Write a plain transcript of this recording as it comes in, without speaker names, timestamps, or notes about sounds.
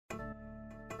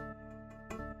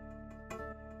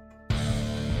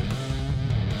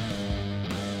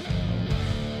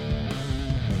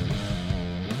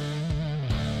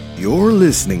You're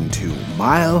listening to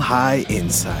Mile High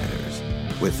Insiders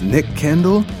with Nick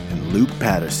Kendall and Luke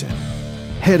Patterson.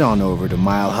 Head on over to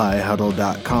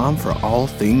milehighhuddle.com for all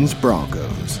things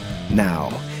Broncos.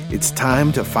 Now, it's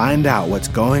time to find out what's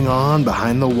going on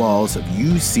behind the walls of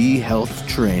UC Health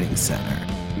Training Center.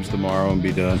 Who's tomorrow and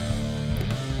be done?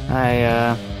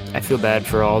 I feel bad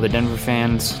for all the Denver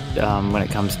fans when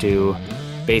it comes to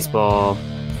baseball,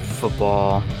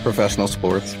 football, professional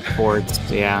sports,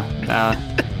 yeah.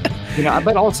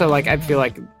 But also, I feel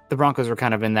like the Broncos were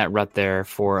kind of in that rut there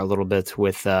for a little bit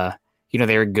with, they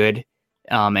were good,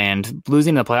 and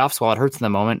losing the playoffs, while it hurts in the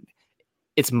moment,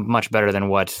 it's much better than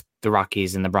what the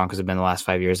Rockies and the Broncos have been the last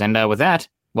 5 years. And with that,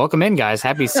 welcome in, guys.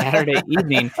 Happy Saturday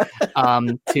evening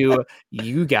to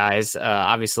you guys.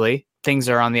 Obviously, things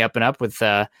are on the up and up with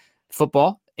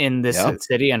football in this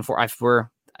city, and I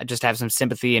just have some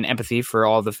sympathy and empathy for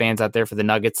all the fans out there for the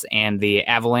Nuggets and the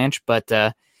Avalanche. But,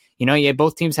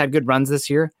 both teams had good runs this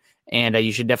year, and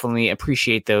you should definitely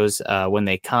appreciate those when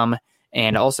they come.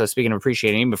 And also, speaking of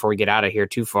appreciating, before we get out of here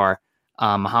too far,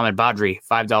 Mohammed Badri,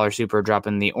 $5 super,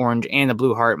 dropping the orange and the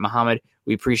blue heart. Mohammed,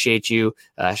 we appreciate you.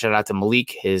 Shout out to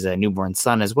Malik, his newborn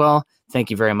son as well. Thank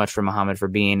you very much for Mohammed for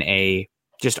being a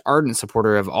just ardent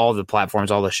supporter of all the platforms,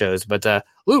 all the shows. But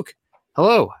Luke,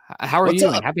 hello. How are you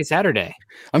doing? Happy Saturday.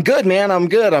 I'm good, man. I'm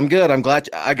good. I'm glad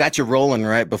I got you rolling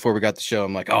right before we got the show.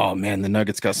 I'm like, oh man, the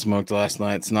Nuggets got smoked last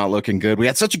night. It's not looking good. We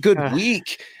had such a good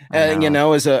week,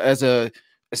 as a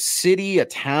city, a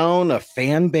town, a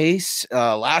fan base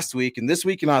last week, and this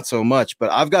week not so much.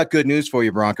 But I've got good news for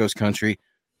you, Broncos country.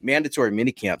 Mandatory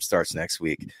minicamp starts next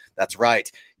week. That's right.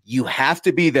 You have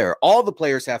to be there. All the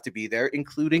players have to be there,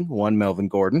 including one Melvin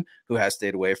Gordon, who has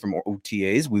stayed away from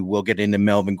OTAs. We will get into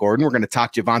Melvin Gordon. We're going to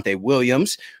talk Javonte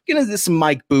Williams, get into some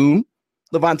Mike Boone,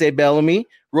 Levante Bellamy,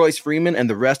 Royce Freeman, and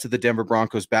the rest of the Denver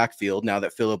Broncos backfield now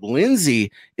that Phillip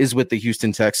Lindsay is with the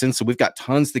Houston Texans. So we've got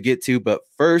tons to get to. But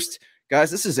first, guys,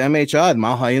 this is MHI,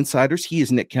 Mile High Insiders. He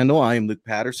is Nick Kendall. I am Luke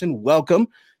Patterson. Welcome.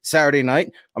 Saturday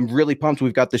night. I'm really pumped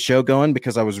we've got the show going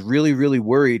because I was really, really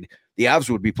worried the Avs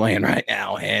would be playing right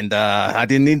now, and I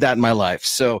didn't need that in my life.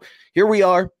 So here we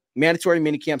are. Mandatory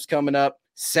minicamps coming up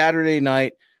Saturday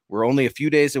night. We're only a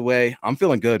few days away. I'm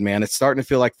feeling good, man. It's starting to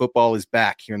feel like football is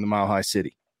back here in the Mile High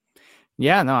City.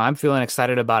 Yeah, no, I'm feeling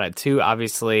excited about it too.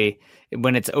 Obviously,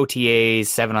 when it's OTAs,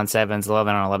 7-on-7s,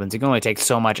 11-on-11s, you can only take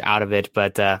so much out of it.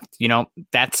 But,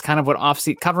 that's kind of what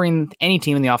covering any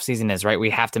team in the offseason is, right?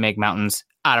 We have to make mountains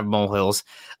out of molehills.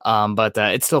 But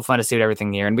it's still fun to see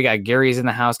everything here. And we got Gary's in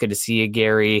the house. Good to see you,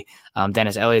 Gary.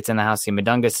 Dennis Elliott's in the house. See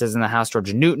Madungus is in the house.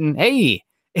 George Newton. Hey,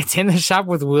 it's in the shop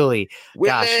with Willie.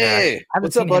 Gosh, I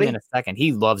haven't seen him in a second.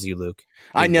 He loves you, Luke.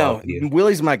 I know.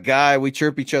 Willie's my guy. We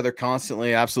chirp each other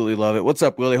constantly. Absolutely love it. What's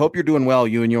up, Willie? Hope you're doing well,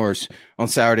 you and yours, on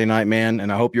Saturday night, man.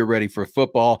 And I hope you're ready for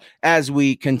football as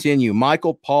we continue.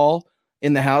 Michael Paul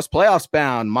in the house. Playoffs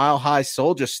bound. Mile High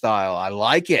Soldier style. I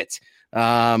like it.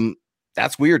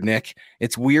 That's weird, Nick.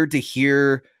 It's weird to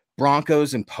hear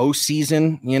Broncos in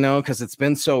postseason, because it's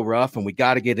been so rough and we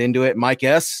got to get into it. Mike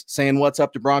S. saying, what's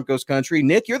up to Broncos country?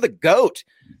 Nick, you're the GOAT,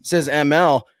 says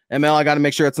ML. ML, I got to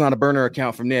make sure it's not a burner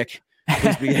account from Nick.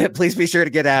 Please be sure to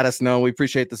get at us. No, we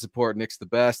appreciate the support. Nick's the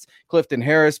best. Clifton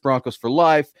Harris, Broncos for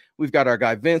life. We've got our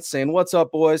guy Vince saying, what's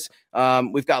up, boys?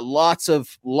 We've got lots of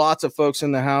folks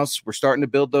in the house. We're starting to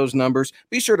build those numbers.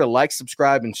 Be sure to like,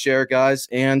 subscribe, and share, guys.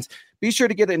 And be sure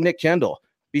to get at Nick Kendall.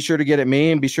 Be sure to get at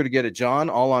me and be sure to get at John,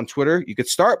 all on Twitter. You could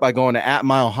start by going to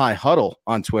 @MileHighHuddle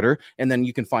on Twitter, and then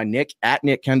you can find Nick at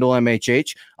Nick Kendall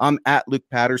MHH. I'm at Luke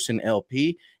Patterson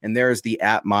LP, and there is the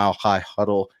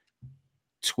 @MileHighHuddle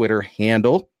Twitter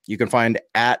handle. You can find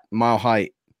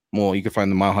you can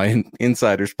find the Mile High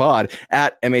Insiders pod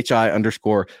at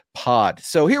 @MHI_pod.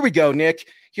 So here we go, Nick.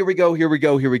 Here we go.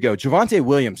 Javonte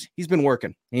Williams, he's been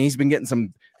working, and he's been getting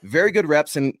some very good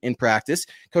reps in practice.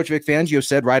 Coach Vic Fangio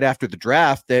said right after the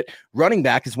draft that running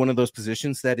back is one of those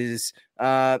positions that is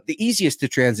the easiest to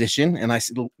transition. And I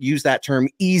use that term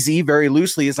easy very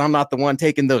loosely, as I'm not the one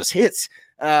taking those hits.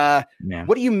 What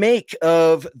do you make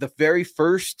of the very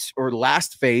first or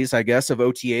last phase, I guess, of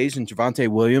OTAs and Javonte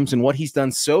Williams and what he's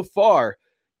done so far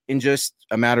in just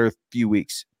a matter of few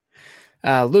weeks?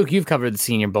 Luke, you've covered the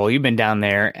Senior Bowl. You've been down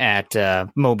there at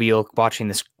Mobile watching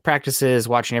the practices,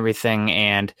 watching everything.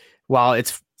 And while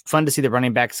it's fun to see the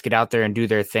running backs get out there and do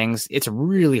their things, it's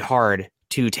really hard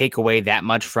to take away that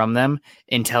much from them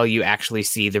until you actually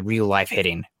see the real life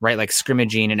hitting, right? Like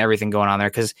scrimmaging and everything going on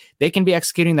there, because they can be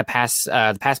executing the pass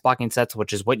blocking sets,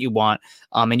 which is what you want.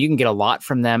 And you can get a lot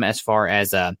from them as far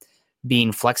as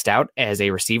being flexed out as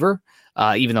a receiver,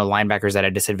 even though linebackers at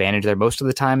a disadvantage there most of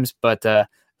the times. But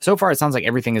so far it sounds like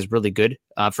everything is really good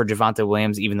for Javonte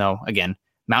Williams, even though, again,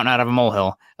 mountain out of a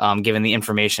molehill, given the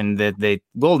information that they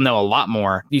will know a lot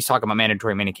more. You talk about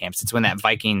mandatory minicamps. It's when that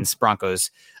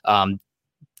Vikings-Broncos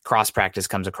cross practice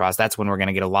comes across. That's when we're going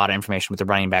to get a lot of information with the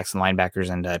running backs and linebackers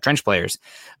and trench players.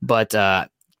 But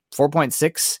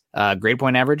 4.6 grade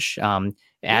point average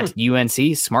at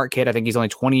UNC. Smart kid. I think he's only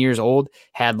 20 years old.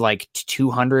 Had like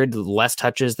 200 less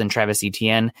touches than Travis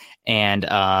Etienne and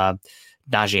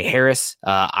Najee Harris.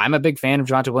 I'm a big fan of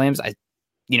Javonte Williams.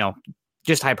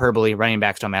 Just hyperbole, running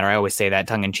backs don't matter. I always say that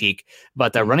tongue in cheek,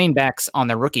 but the running backs on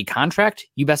the rookie contract,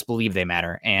 you best believe they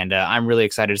matter. And I'm really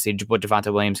excited to see what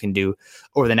Javonte Williams can do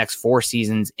over the next 4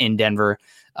 seasons in Denver.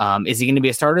 Is he going to be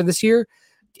a starter this year?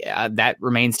 Yeah, that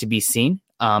remains to be seen.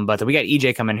 But we got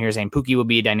EJ coming here saying Pookie will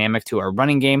be a dynamic to our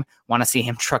running game. Want to see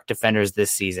him truck defenders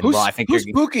this season. Who's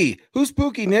Pookie? Who's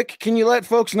Pookie, Nick? Can you let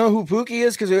folks know who Pookie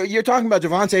is? Because you're talking about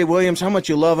Javonte Williams, how much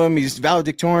you love him. He's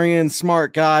valedictorian,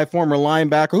 smart guy, former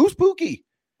linebacker. Who's Pookie?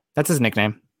 That's his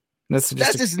nickname. That's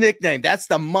his nickname. That's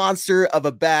the monster of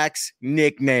a back's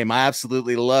nickname. I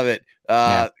absolutely love it.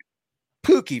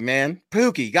 Pookie, man.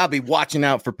 Pookie. You got to be watching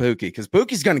out for Pookie because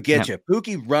Pookie's going to get you.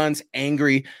 Pookie runs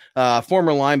angry.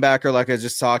 Former linebacker, like I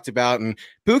just talked about. And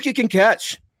Pookie can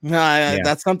catch.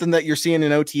 That's something that you're seeing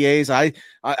in OTAs.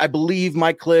 I believe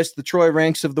Mike Kliss, the Troy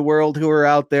Ranks of the world who are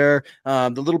out there, the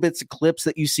little bits of clips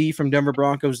that you see from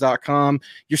DenverBroncos.com,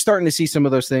 you're starting to see some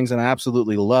of those things, and I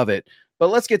absolutely love it. But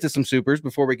let's get to some supers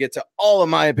before we get to all of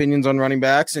my opinions on running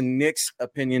backs and Nick's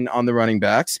opinion on the running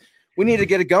backs. We need to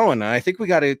get it going. I think we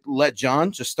got to let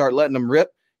John just start letting them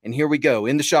rip. And here we go.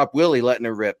 In the shop, Willie letting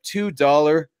it rip.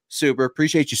 $2 super.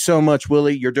 Appreciate you so much,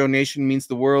 Willie. Your donation means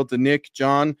the world to Nick,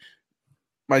 John,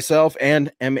 myself,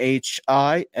 and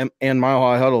MHI and Mile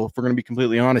High Huddle, if we're going to be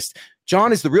completely honest.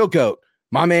 John is the real GOAT.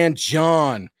 My man,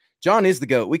 John. John is the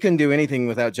GOAT. We couldn't do anything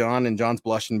without John, and John's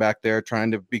blushing back there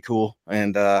trying to be cool,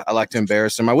 and I like to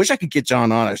embarrass him. I wish I could get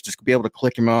John on us, just be able to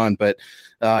click him on, but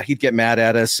he'd get mad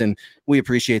at us, and we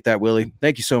appreciate that, Willie.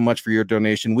 Thank you so much for your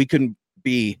donation. We couldn't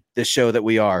be the show that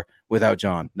we are without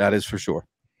John. That is for sure.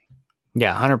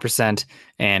 Yeah, 100%.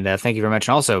 And thank you very much.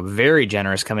 And also very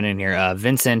generous coming in here.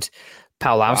 Vincent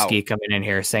Pawlowski coming in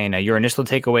here saying your initial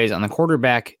takeaways on the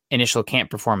quarterback initial camp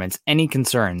performance. Any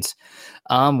concerns?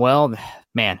 Well,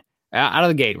 man, out of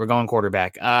the gate, we're going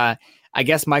quarterback. I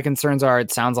guess my concerns are,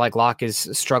 it sounds like Locke is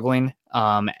struggling,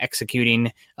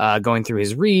 executing, going through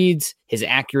his reads, his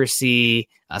accuracy,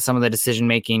 some of the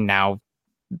decision-making. Now,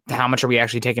 how much are we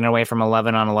actually taking away from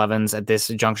 11 on 11s at this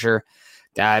juncture?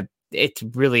 It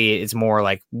really is more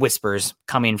like whispers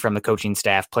coming from the coaching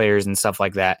staff, players, and stuff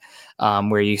like that,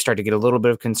 where you start to get a little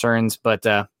bit of concerns, but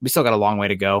we still got a long way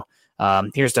to go.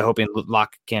 Here's to hoping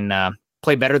Locke can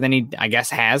play better than he, I guess,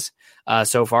 has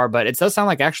so far. But it does sound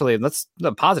like, actually, let's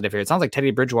look positive here. It sounds like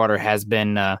Teddy Bridgewater has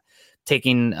been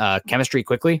taking chemistry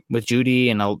quickly with Judy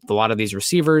and a lot of these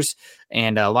receivers,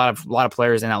 and a lot of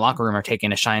players in that locker room are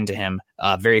taking a shine to him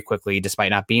very quickly, despite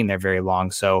not being there very long.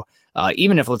 So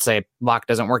even if, let's say, Locke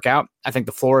doesn't work out, I think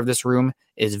the floor of this room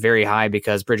is very high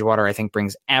because Bridgewater, I think,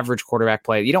 brings average quarterback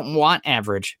play. You don't want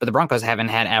average, but the Broncos haven't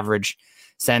had average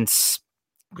since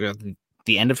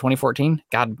the end of 2014.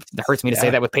 God, it hurts me to say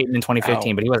that with Peyton in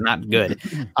 2015, but he was not good.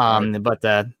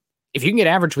 But if you can get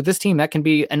average with this team, that can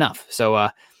be enough. So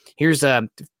here's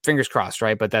fingers crossed,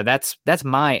 right? But that's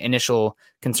my initial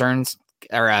concerns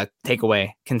or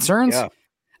takeaway. Concerns? Yeah.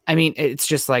 I mean, it's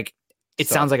just like, it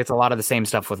sounds like it's a lot of the same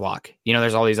stuff with Locke.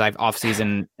 There's all these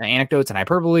off-season anecdotes and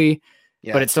hyperbole,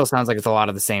 but it still sounds like it's a lot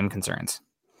of the same concerns.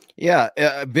 Yeah,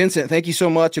 Vincent, thank you so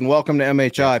much, and welcome to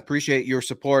MHI. Appreciate your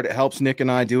support. It helps Nick and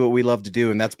I do what we love to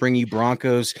do, and that's bring you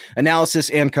Broncos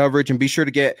analysis and coverage. And be sure to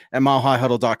get at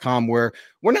milehighhuddle.com, where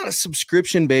we're not a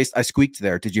subscription-based. I squeaked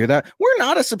there. Did you hear that? We're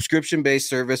not a subscription-based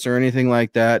service or anything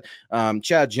like that.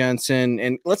 Chad Jensen,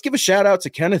 and let's give a shout-out to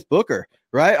Kenneth Booker,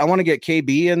 right? I want to get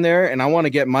KB in there, and I want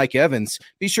to get Mike Evans.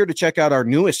 Be sure to check out our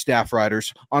newest staff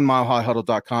writers on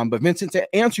milehighhuddle.com. But, Vincent,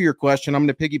 to answer your question, I'm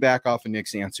going to piggyback off of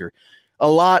Nick's answer. A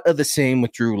lot of the same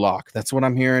with Drew Lock. That's what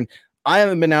I'm hearing. I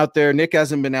haven't been out there. Nick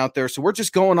hasn't been out there. So we're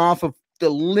just going off of the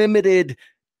limited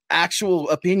actual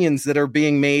opinions that are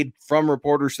being made from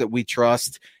reporters that we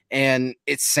trust. And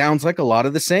it sounds like a lot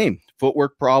of the same.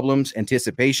 Footwork problems,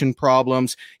 anticipation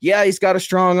problems. Yeah, he's got a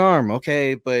strong arm.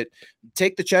 Okay, but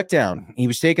take the check down. He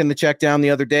was taking the check down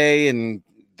the other day, and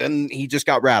then he just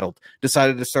got rattled,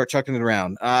 decided to start chucking it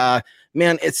around.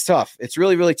 Man, it's tough. It's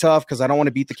really, really tough because I don't want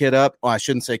to beat the kid up. Well, I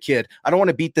shouldn't say kid. I don't want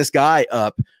to beat this guy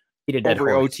up over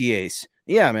OTAs.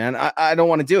 Yeah, man, I don't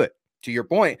want to do it. To your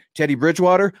point, Teddy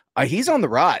Bridgewater, he's on the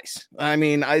rise. I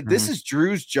mean, this is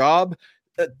Drew's job.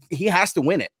 He has to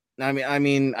win it.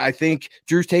 I think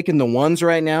Drew's taking the ones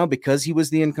right now because he was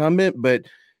the incumbent, but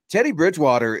Teddy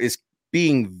Bridgewater is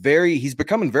he's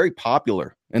becoming very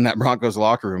popular in that Broncos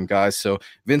locker room, guys. So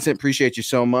Vincent, appreciate you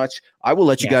so much. I will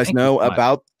let you guys know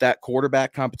about that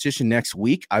quarterback competition next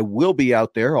week. I will be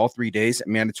out there all 3 days at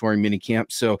mandatory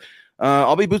minicamp. So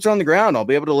I'll be boots on the ground. I'll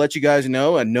be able to let you guys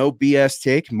know a no BS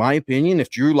take. My opinion, if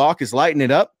Drew Lock is lighting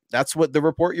it up, that's what the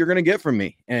report you're going to get from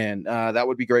me. And that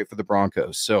would be great for the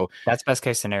Broncos. So that's best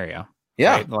case scenario.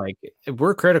 Yeah. Right? Like,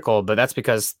 we're critical, but that's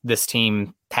because this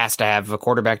team has to have a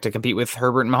quarterback to compete with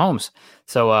Herbert and Mahomes.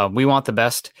 So we want the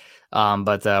best,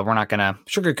 but we're not going to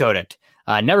sugarcoat it.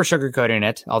 Never sugarcoating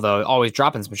it, although always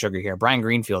dropping some sugar here. Brian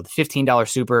Greenfield, $15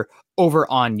 super over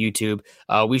on YouTube.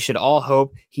 We should all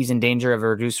hope he's in danger of a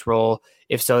reduced role.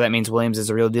 If so, that means Williams is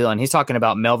a real deal. And he's talking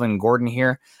about Melvin Gordon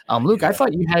here. Luke, I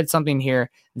thought you had something here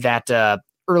that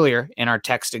earlier in our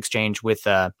text exchange with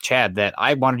Chad that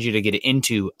I wanted you to get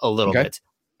into a little bit.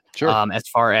 Sure. As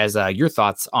far as your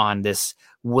thoughts on this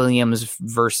Williams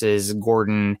versus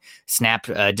Gordon snap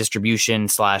distribution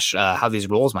 / how these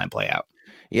roles might play out.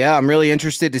 Yeah, I'm really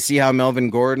interested to see how Melvin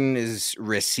Gordon is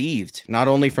received, not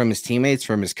only from his teammates,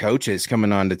 from his coaches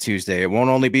coming on to Tuesday. It won't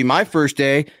only be my first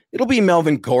day. It'll be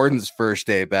Melvin Gordon's first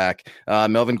day back.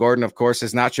 Melvin Gordon, of course,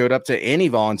 has not showed up to any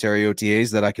voluntary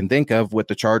OTAs that I can think of with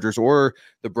the Chargers or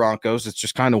the Broncos. It's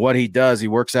just kind of what he does. He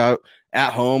works out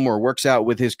at home or works out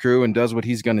with his crew and does what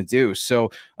he's going to do.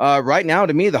 So right now,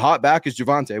 to me, the hot back is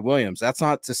Javonte Williams. That's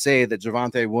not to say that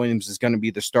Javonte Williams is going to be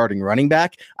the starting running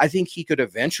back. I think he could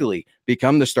eventually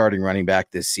become the starting running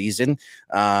back this season.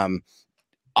 A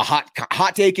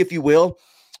hot take, if you will.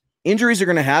 Injuries are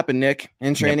going to happen, Nick,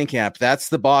 in training camp. That's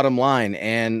the bottom line.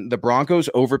 And the Broncos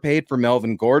overpaid for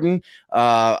Melvin Gordon.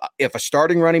 If a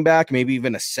starting running back, maybe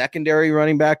even a secondary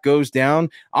running back goes down,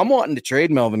 I'm wanting to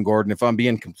trade Melvin Gordon, if I'm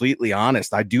being completely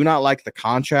honest. I do not like the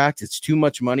contract. It's too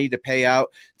much money to pay out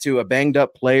to a banged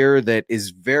up player that is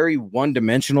very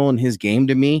one-dimensional in his game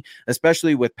to me,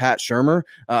 especially with Pat Shurmur.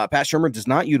 Pat Shurmur does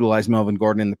not utilize Melvin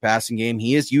Gordon in the passing game.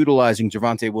 He is utilizing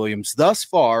Javonte Williams thus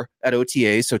far at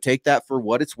OTA, so take that for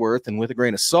what it's worth and with a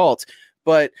grain of salt.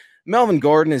 But Melvin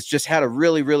Gordon has just had a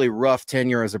really, really rough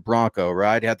tenure as a Bronco,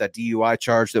 right? He had that DUI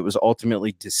charge that was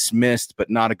ultimately dismissed, but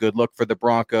not a good look for the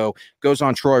Bronco. Goes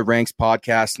on Troy Rank's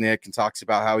podcast, Nick, and talks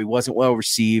about how he wasn't well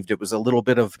received. It was a little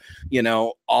bit of,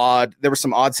 odd. There were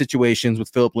some odd situations with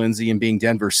Philip Lindsay and being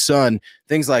Denver's son,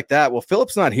 things like that. Well,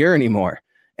 Philip's not here anymore.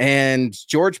 And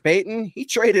George Payton, he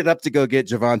traded up to go get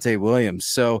Javonte Williams.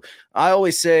 So I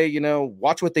always say,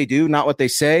 watch what they do, not what they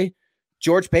say.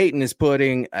 George Payton is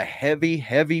putting a heavy,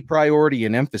 heavy priority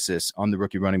and emphasis on the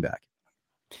rookie running back.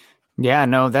 Yeah,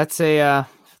 no, that's that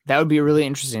would be really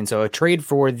interesting. So a trade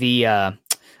for a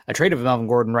trade of Melvin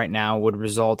Gordon right now would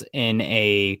result in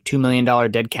a $2 million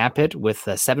dead cap hit with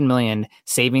 $7 million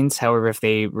savings. However, if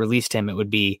they released him, it would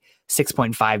be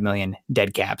 $6.5 million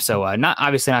dead cap. So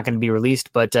obviously not going to be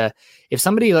released, but if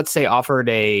somebody, let's say, offered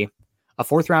a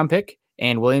 4th round pick,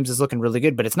 and Williams is looking really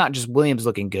good, but it's not just Williams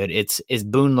looking good. Is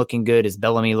Boone looking good? Is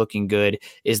Bellamy looking good?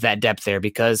 Is that depth there?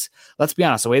 Because let's be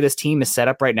honest, the way this team is set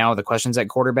up right now with the questions at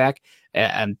quarterback,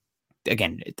 and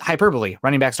again, hyperbole,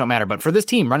 running backs don't matter, but for this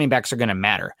team, running backs are going to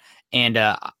matter. And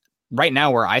right now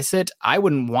where I sit, I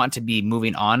wouldn't want to be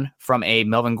moving on from a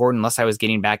Melvin Gordon unless I was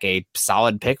getting back a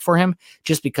solid pick for him,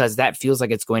 just because that feels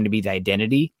like it's going to be the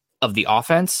identity of the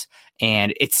offense.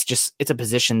 And it's a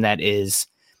position that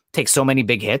takes so many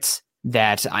big hits.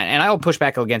 And I'll push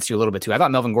back against you a little bit too. I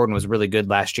thought Melvin Gordon was really good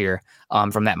last year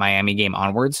from that Miami game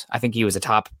onwards. I think he was a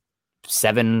top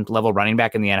 7 level running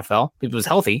back in the NFL. He was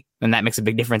healthy, and that makes a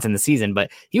big difference in the season, but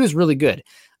he was really good.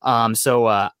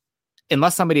 So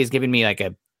unless somebody is giving me like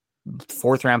a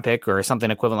 4th round pick or something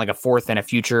equivalent, like a 4th and a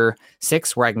future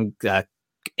 6, where I can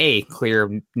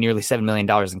clear nearly $7 million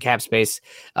in cap space,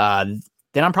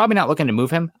 then I'm probably not looking to move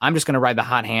him. I'm just going to ride the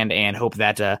hot hand and hope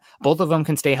that both of them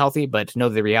can stay healthy. But know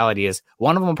the reality is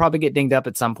one of them will probably get dinged up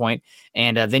at some point,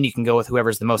 and then you can go with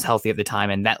whoever's the most healthy at the time,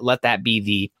 and let that be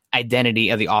the identity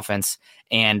of the offense.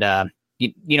 And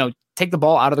take the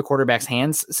ball out of the quarterback's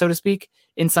hands, so to speak,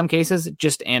 in some cases,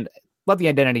 and let the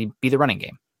identity be the running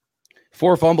game.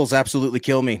 4 fumbles absolutely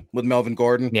kill me with Melvin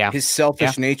Gordon. Yeah. His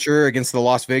selfish nature against the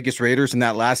Las Vegas Raiders in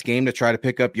that last game to try to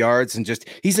pick up yards, and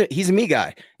he's a me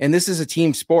guy. And this is a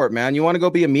team sport, man. You want to go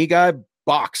be a me guy?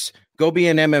 Box. Go be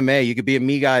an MMA. You could be a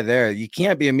me guy there. You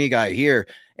can't be a me guy here.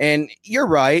 And you're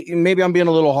right. Maybe I'm being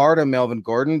a little hard on Melvin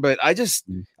Gordon, but I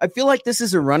feel like this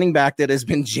is a running back that has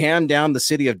been jammed down the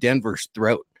city of Denver's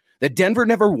throat, that Denver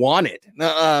never wanted.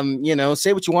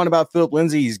 Say what you want about Philip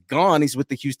Lindsay. He's gone. He's with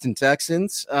the Houston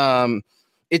Texans.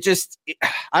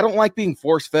 I don't like being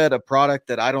force-fed a product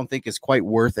that I don't think is quite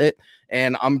worth it.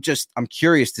 And I'm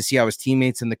curious to see how his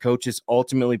teammates and the coaches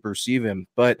ultimately perceive him.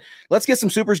 But let's get some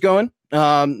supers going.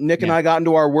 Nick and I got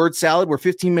into our word salad. We're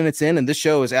 15 minutes in, and this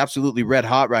show is absolutely red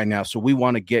hot right now. So we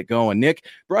want to get going. Nick,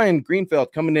 Brian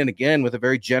Greenfeld coming in again with a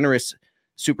very generous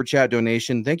super chat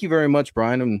donation. Thank you very much,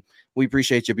 Brian. And we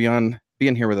appreciate you being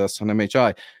here with us on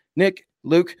MHI. Nick,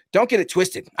 Luke, don't get it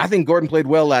twisted. I think Gordon played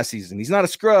well last season. He's not a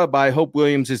scrub. I hope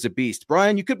Williams is a beast.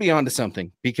 Brian, you could be onto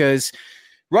something because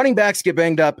running backs get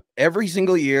banged up every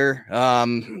single year.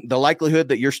 The likelihood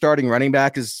that your starting running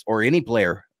back or any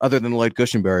player other than Lloyd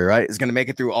Cushenberry, right, is going to make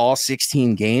it through all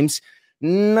 16 games,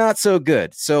 not so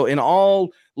good. So in all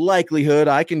likelihood,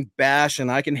 I can bash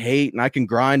and I can hate and I can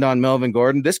grind on Melvin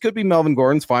Gordon. This could be Melvin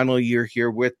Gordon's final year here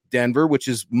with Denver, which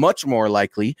is much more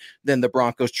likely than the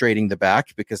Broncos trading the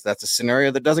back, because that's a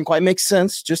scenario that doesn't quite make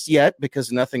sense just yet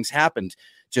because nothing's happened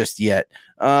just yet.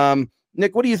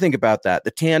 Nick, what do you think about that?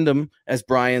 The tandem, as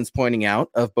Brian's pointing out,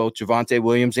 of both Javonte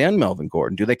Williams and Melvin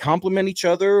Gordon. Do they complement each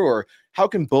other, or how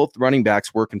can both running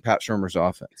backs work in Pat Shurmur's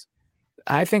offense?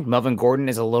 I think Melvin Gordon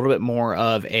is a little bit more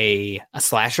of a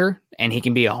slasher, and he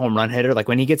can be a home run hitter. Like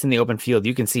when he gets in the open field,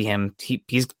 you can see him.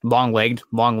 He's long-legged,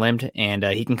 long-limbed, and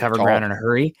he can cover ground in a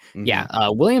hurry. Mm-hmm. Yeah,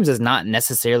 Williams is not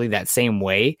necessarily that same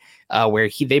way, where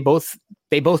they both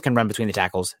can run between the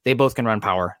tackles. They both can run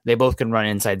power. They both can run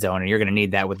inside zone, and you're going to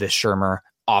need that with this Shurmur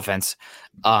offense.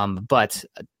 But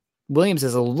Williams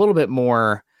is a little bit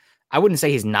more. I wouldn't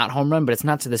say he's not home run, but it's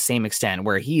not to the same extent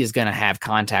where he is going to have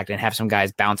contact and have some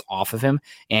guys bounce off of him.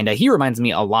 And he reminds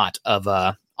me a lot of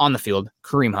on the field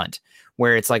Kareem Hunt,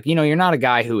 where it's like, you're not a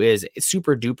guy who is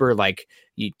super duper like,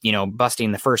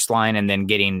 busting the first line and then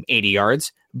getting 80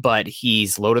 yards, but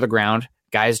he's low to the ground.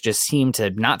 Guys just seem to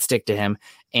not stick to him,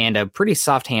 and pretty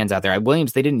soft hands out there.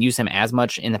 Williams, they didn't use him as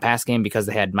much in the pass game because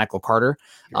they had Michael Carter,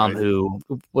 who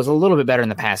was a little bit better in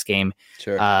the pass game.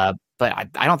 Sure. But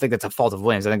I don't think that's a fault of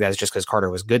Williams. I think that's just because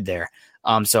Carter was good there.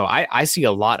 So I see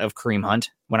a lot of Kareem Hunt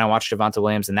when I watch Javonte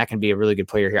Williams, and that can be a really good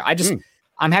player here.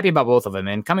 I'm happy about both of them.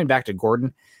 And coming back to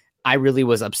Gordon, I really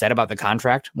was upset about the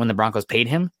contract when the Broncos paid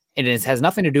him. And it has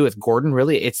nothing to do with Gordon,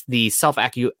 really. It's the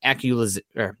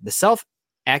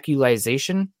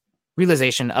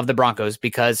realization of the Broncos,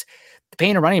 because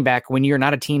paying a running back when you're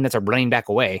not a team that's a running back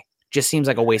away just seems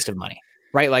like a waste of money.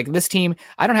 Right, like this team,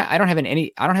 I don't have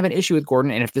an issue with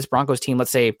Gordon. And if this Broncos team,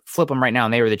 let's say, flip them right now,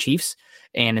 and they were the Chiefs,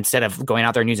 and instead of going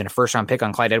out there and using a first-round pick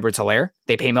on Clyde Edwards-Helaire,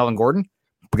 they pay Melvin Gordon,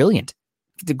 brilliant,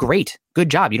 great, good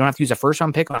job. You don't have to use a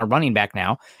first-round pick on a running back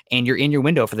now, and you're in your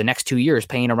window for the next 2 years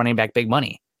paying a running back big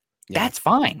money. Yeah. That's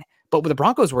fine. But with the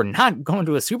Broncos, we're not going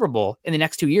to a Super Bowl in the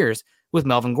next 2 years with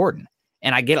Melvin Gordon.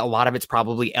 And I get a lot of it's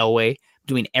probably Elway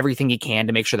doing everything he can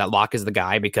to make sure that Locke is the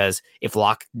guy, because if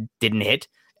Locke didn't hit,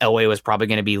 Elway was probably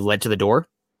going to be led to the door.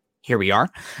 Here we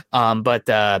are. But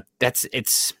they're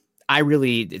not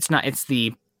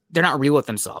real with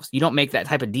themselves. You don't make that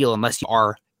type of deal unless you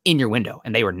are in your window,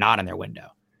 and they were not in their window.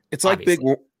 It's like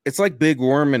Big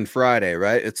Worm and Friday,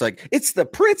 right? It's like, it's the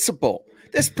principle.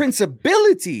 There's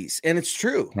principalities, and it's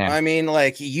true. Yeah. I mean,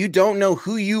 like, you don't know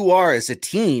who you are as a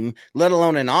team, let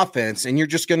alone an offense, and you're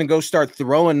just going to go start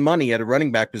throwing money at a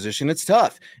running back position. It's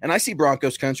tough. And I see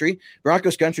Broncos country.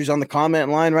 Broncos country's on the comment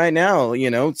line right now,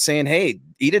 saying, hey,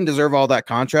 he didn't deserve all that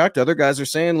contract. Other guys are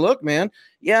saying, look, man,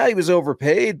 yeah, he was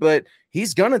overpaid, but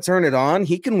he's going to turn it on.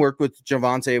 He can work with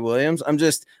Javonte Williams. I'm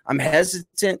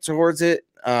hesitant towards it.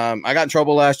 I got in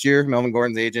trouble last year. Melvin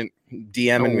Gordon's agent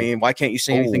DMing me, why can't you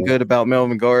say anything good about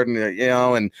Melvin Gordon?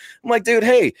 And I'm like, dude,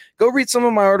 hey, go read some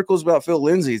of my articles about Phil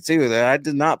Lindsay too. I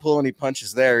did not pull any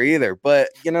punches there either.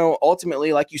 But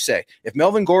ultimately, like you say, if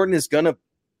Melvin Gordon is gonna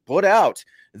put out,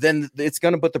 then it's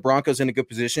going to put the Broncos in a good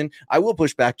position. I will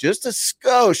push back just a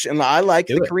skosh, and I like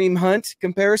the Kareem Hunt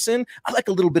comparison. I like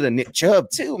a little bit of Nick Chubb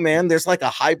too, man. There's like a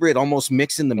hybrid almost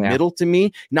mix in the middle to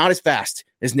me. Not as fast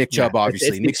as Nick Chubb,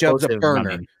 obviously. Nick Chubb's a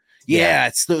burner.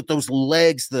 It's those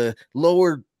legs, the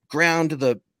lower ground to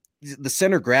the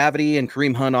center gravity, and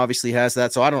Kareem Hunt obviously has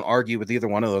that. So I don't argue with either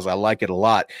one of those. I like it a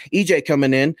lot. EJ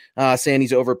coming in, saying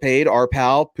he's overpaid. Our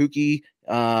pal Pookie,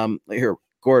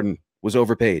 Gordon was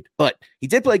overpaid, but he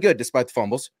did play good despite the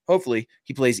fumbles. Hopefully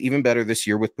he plays even better this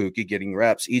year with Pookie getting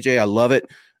reps. EJ, I love it.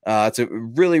 It's a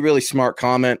really, really smart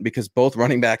comment, because both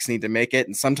running backs need to make it,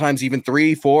 and sometimes even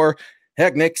 3, 4,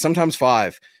 heck, Nick, sometimes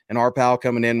 5. And our pal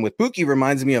coming in with Pookie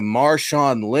reminds me of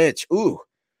Marshawn Lynch. Ooh,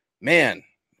 man,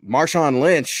 Marshawn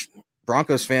Lynch.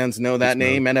 Broncos fans know that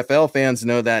name. NFL fans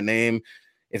know that name.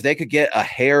 If they could get a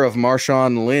hair of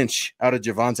Marshawn Lynch out of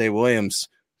Javonte Williams,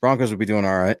 Broncos would be doing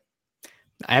all right.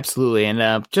 Absolutely.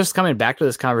 And just coming back to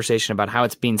this conversation about how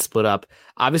it's being split up,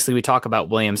 obviously we talk about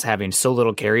Williams having so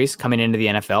little carries coming into the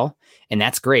NFL, and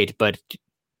that's great. But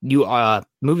you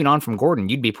moving on from Gordon,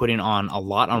 you'd be putting on a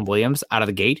lot on Williams out of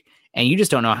the gate, and you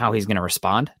just don't know how he's going to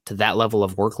respond to that level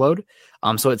of workload.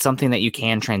 So it's something that you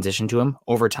can transition to him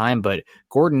over time. But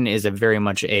Gordon is a very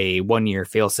much a 1-year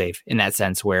failsafe in that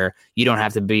sense, where you don't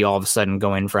have to be all of a sudden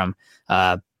going from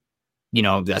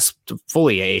that's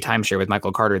fully a timeshare with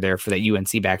Michael Carter there for that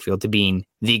UNC backfield to being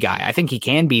the guy. I think he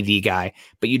can be the guy,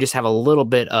 but you just have a little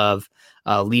bit of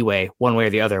leeway one way or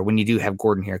the other when you do have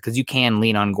Gordon here, because you can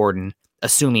lean on Gordon,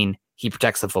 assuming he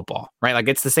protects the football, right? Like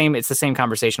it's the same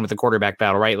conversation with the quarterback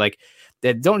battle, right? Like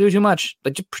don't do too much,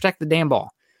 but just protect the damn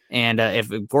ball. And if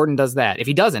Gordon does that,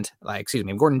 if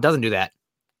Gordon doesn't do that,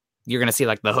 you're going to see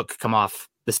like the hook come off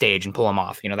the stage and pull him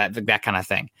off, that kind of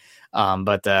thing.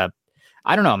 But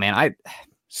I don't know, man. I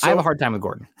have a hard time with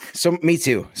Gordon. So me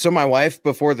too. So my wife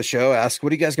before the show asked,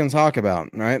 "What are you guys going to talk about?"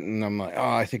 Right, and I'm like,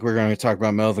 "Oh, I think we're going to talk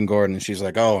about Melvin Gordon." And she's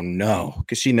like, "Oh no,"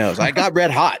 because she knows I got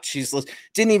red hot. She's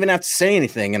didn't even have to say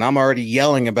anything, and I'm already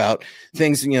yelling about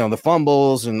things, the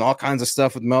fumbles and all kinds of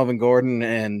stuff with Melvin Gordon.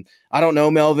 And I don't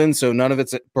know Melvin, so none of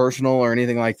it's personal or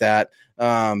anything like that.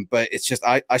 But it's just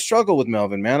I struggle with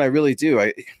Melvin, man. I really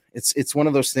do. It's one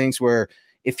of those things where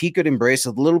if he could embrace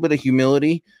a little bit of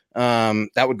humility,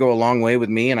 that would go a long way with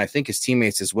me, and I think his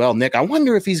teammates as well. Nick, I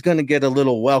wonder if he's going to get a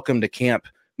little welcome to camp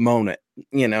moment,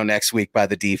 next week by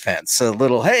the defense. A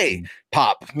little, hey,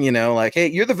 pop, like, hey,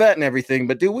 you're the vet and everything,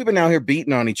 but dude, we've been out here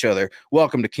beating on each other.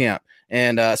 Welcome to camp.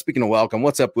 And speaking of welcome,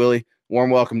 what's up, Willie? Warm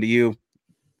welcome to you.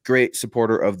 Great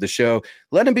supporter of the show.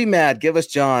 Let him be mad. Give us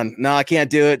John. No, I can't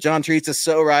do it. John treats us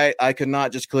so right. I could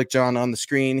not just click John on the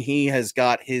screen. He has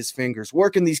got his fingers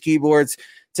working these keyboards,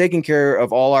 taking care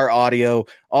of all our audio,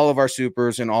 all of our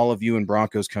supers, and all of you in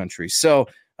Broncos country. So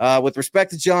with respect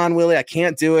to John, Willie, I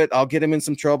can't do it. I'll get him in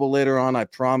some trouble later on. I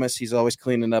promise. He's always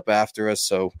cleaning up after us,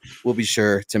 so we'll be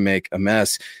sure to make a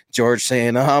mess. George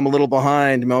saying, I'm a little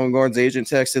behind. Melvin Gordon's agent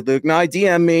texted Luke. No, I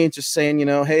DM me just saying,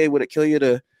 hey, would it kill you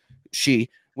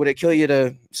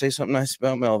to say something nice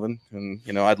about Melvin? And,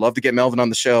 I'd love to get Melvin on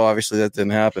the show. Obviously, that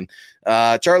didn't happen.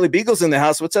 Charlie Beagle's in the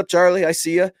house. What's up, Charlie? I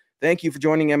see you. Thank you for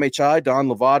joining MHI. Don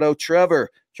Lovato. Trevor,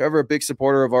 a big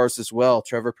supporter of ours as well.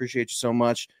 Trevor, appreciate you so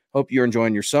much. Hope you're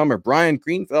enjoying your summer. Brian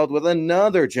Greenfeld with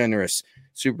another generous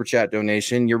super chat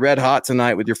donation. You're red hot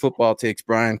tonight with your football takes,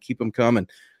 Brian. Keep them coming.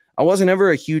 I wasn't ever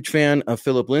a huge fan of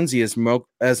Philip Lindsay as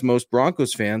most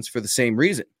Broncos fans for the same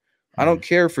reason. I don't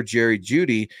care for Jerry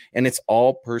Jeudy, and it's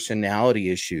all personality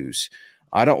issues.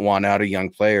 I don't want out of young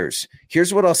players.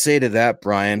 Here's what I'll say to that,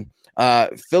 Brian.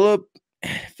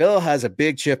 Phil has a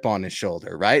big chip on his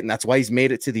shoulder, right? And that's why he's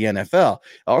made it to the NFL. It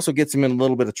also gets him in a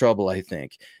little bit of trouble, I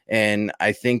think. And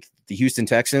I think the Houston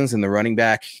Texans and the running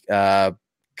back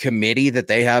committee that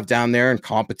they have down there and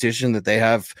competition that they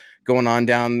have going on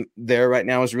down there right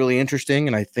now is really interesting.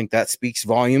 And I think that speaks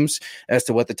volumes as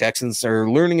to what the Texans are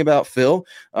learning about Phil.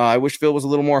 I wish Phil was a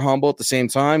little more humble. At the same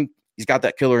time, he's got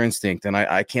that killer instinct, and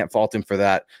I can't fault him for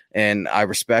that. And I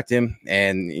respect him.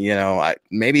 And,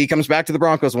 maybe he comes back to the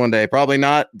Broncos one day. Probably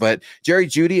not. But Jerry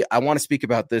Jeudy, I want to speak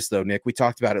about this, though, Nick. We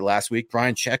talked about it last week.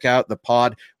 Brian, check out the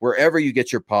pod wherever you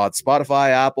get your pod, Spotify,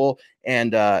 Apple,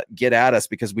 and get at us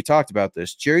because we talked about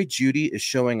this. Jerry Jeudy is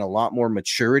showing a lot more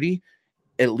maturity,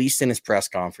 at least in his press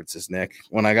conferences, Nick.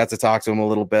 When I got to talk to him a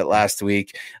little bit last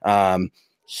week,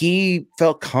 he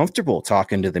felt comfortable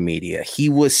talking to the media. He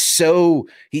was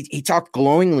he talked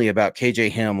glowingly about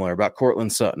KJ Hamler, about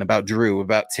Cortland Sutton, about Drew,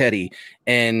 about Teddy.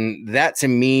 And that to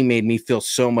me made me feel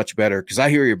so much better because I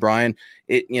hear you, Brian.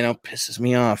 It, pisses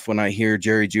me off when I hear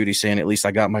Jerry Jeudy saying, at least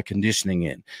I got my conditioning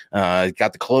in,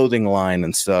 got the clothing line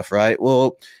and stuff, right?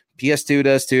 Well, PS2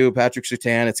 does too. Patrick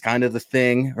Surtain, it's kind of the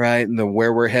thing, right? And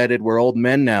where we're headed, we're old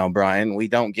men now, Brian. We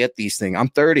don't get these things. I'm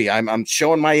 30. I'm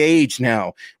showing my age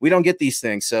now. We don't get these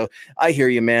things. So I hear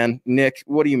you, man. Nick,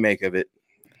 what do you make of it?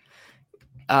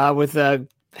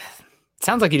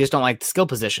 Sounds like you just don't like the skill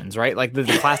positions, right? Like the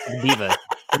classic diva.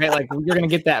 Right? Like you're going to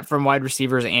get that from wide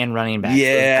receivers and running backs.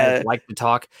 Yeah. So like to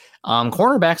talk.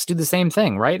 Cornerbacks do the same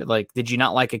thing, right? Like, did you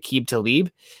not like Aqib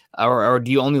Talib, or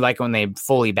do you only like when they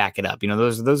fully back it up?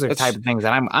 Those are the type of things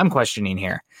that I'm questioning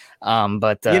here. And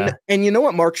you know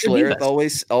what Mark Schlereth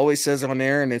always says on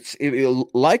there, and it's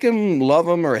like him, love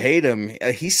him, or hate him.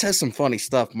 He says some funny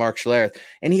stuff, Mark Schlereth,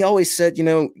 and he always said,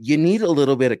 you need a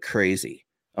little bit of crazy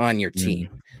on your team.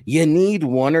 You need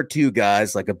one or two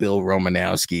guys like a Bill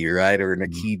Romanowski, right? Or an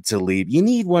Aqib Talib. You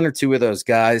need one or two of those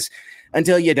guys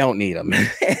until you don't need them.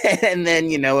 And then,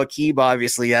 Akib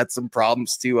obviously had some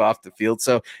problems too off the field.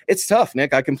 So it's tough,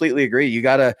 Nick. I completely agree.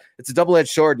 It's a double-edged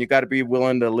sword, and you got to be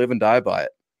willing to live and die by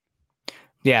it.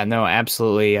 Yeah, no,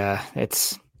 absolutely.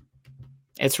 It's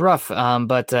rough.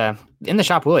 But in the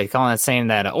shop, Willie calling it saying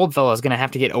that old fellow is going to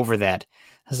have to get over that.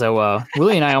 So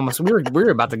Willie and I we were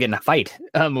about to get in a fight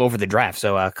over the draft.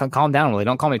 So calm down, Willie.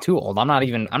 Don't call me too old. I'm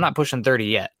not pushing 30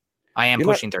 yet. I am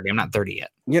pushing 30. I'm not 30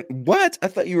 yet. Yeah, what? I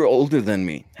thought you were older than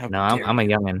me. I'm a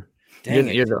youngin.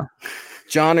 You're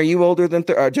John, are you older than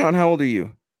John? How old are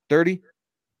you? 30?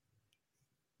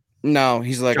 No,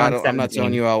 he's like, I'm not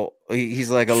telling you how. He's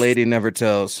like, a lady never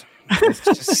tells.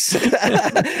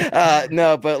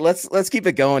 No, but let's keep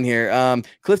it going here.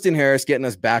 Clifton Harris getting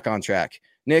us back on track.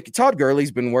 Nick, Todd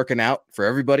Gurley's been working out for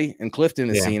everybody, and Clifton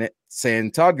has seen it,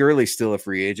 saying Todd Gurley's still a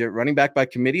free agent, running back by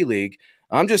committee league.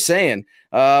 I'm just saying,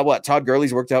 Todd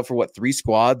Gurley's worked out for 3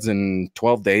 squads in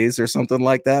 12 days or something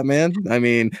like that, man. I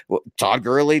mean, Todd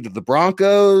Gurley to the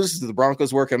Broncos. Did the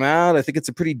Broncos work him out? I think it's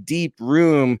a pretty deep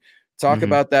room. Talk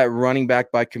about that running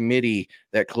back by committee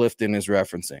that Clifton is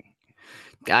referencing.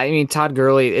 I mean, Todd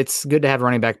Gurley, it's good to have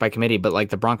running back by committee, but like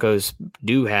the Broncos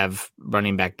do have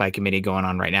running back by committee going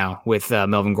on right now with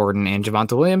Melvin Gordon and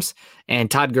Javonte Williams. And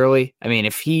Todd Gurley, I mean,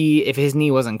 if his knee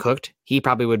wasn't cooked, he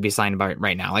probably would be signed by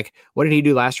right now. Like, what did he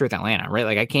do last year with Atlanta, right?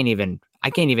 Like, I can't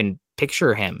even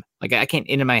picture him. Like,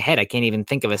 in my head, I can't even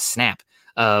think of a snap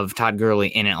of Todd Gurley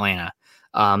in Atlanta.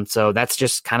 So that's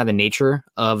just kind of the nature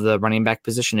of the running back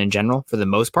position in general for the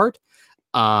most part.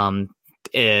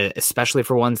 Especially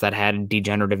for ones that had a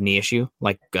degenerative knee issue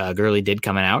like Gurley did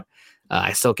coming out.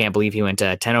 I still can't believe he went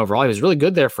to 10 overall. He was really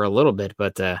good there for a little bit,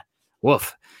 but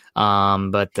woof.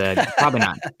 But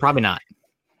probably not.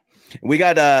 We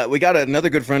got another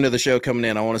good friend of the show coming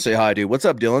in. I want to say hi, dude. What's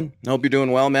up, Dylan? Hope you're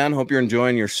doing well, man. Hope you're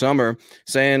enjoying your summer.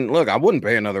 Saying, look, I wouldn't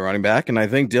pay another running back. And I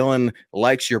think Dylan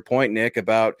likes your point, Nick,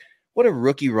 about what a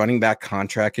rookie running back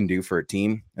contract can do for a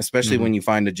team, especially when you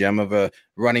find a gem of a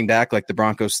running back like the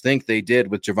Broncos think they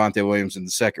did with Javonte Williams in the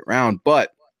second round.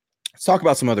 But let's talk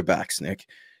about some other backs, Nick.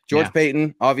 George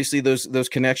Payton, obviously those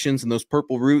connections and those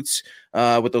purple roots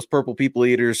with those purple people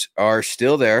eaters are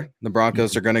still there. The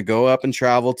Broncos are going to go up and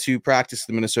travel to practice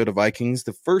the Minnesota Vikings,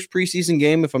 the first preseason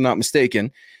game, if I'm not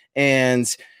mistaken.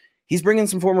 And he's bringing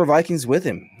some former Vikings with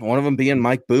him, one of them being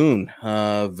Mike Boone,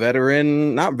 not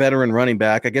veteran running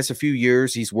back, I guess a few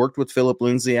years. He's worked with Philip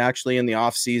Lindsay actually in the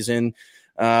offseason.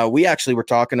 We actually were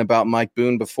talking about Mike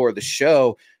Boone before the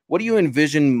show. What do you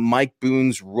envision Mike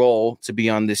Boone's role to be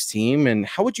on this team, and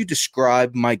how would you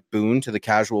describe Mike Boone to the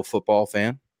casual football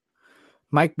fan?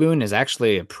 Mike Boone is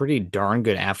actually a pretty darn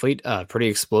good athlete, pretty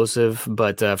explosive,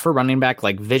 but for running back,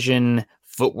 like vision,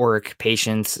 footwork,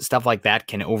 patience, stuff like that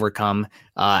can overcome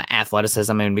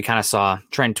athleticism. And we kind of saw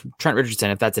Trent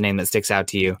Richardson, if that's a name that sticks out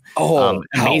to you.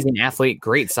 Amazing athlete,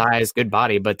 great size, good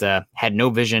body, but had no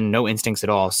vision, no instincts at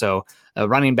all. So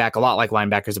running back, a lot like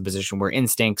linebackers, a position where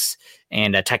instincts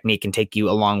and technique can take you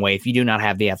a long way if you do not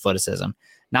have the athleticism.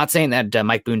 Not saying that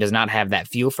Mike Boone does not have that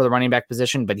feel for the running back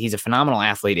position, but he's a phenomenal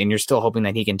athlete, and you're still hoping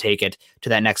that he can take it to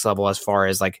that next level as far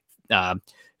as like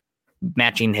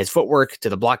matching his footwork to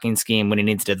the blocking scheme when he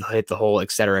needs to hit the hole,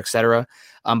 et cetera, et cetera.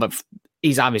 But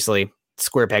he's obviously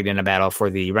square pegged in a battle for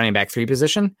the running back 3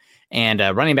 position. And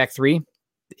running back 3,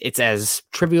 it's as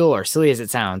trivial or silly as it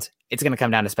sounds. It's going to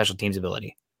come down to special teams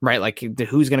ability, right? Like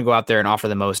who's going to go out there and offer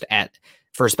the most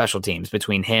for special teams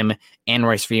between him and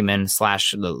Royce Freeman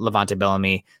 / Levante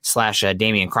Bellamy /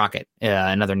 Damian Crockett,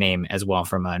 another name as well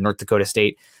from North Dakota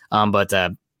State. But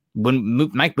when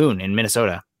Mike Boone in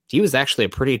Minnesota, he was actually a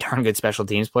pretty darn good special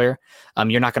teams player.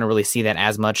 You're not going to really see that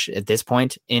as much at this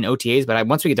point in OTAs, but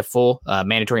once we get to full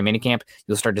mandatory minicamp,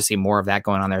 you'll start to see more of that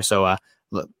going on there. So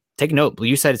look, take a note.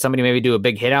 You said somebody maybe do a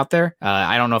big hit out there.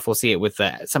 I don't know if we'll see it with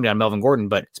somebody on Melvin Gordon,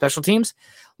 but special teams,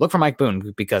 look for Mike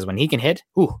Boone, because when he can hit,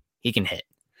 he can hit.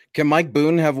 Can Mike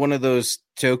Boone have one of those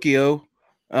Tokyo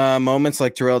moments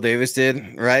like Terrell Davis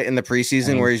did, right, in the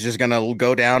preseason, where he's just going to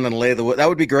go down and lay the wood? That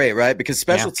would be great, right? Because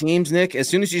special teams, Nick, as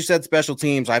soon as you said special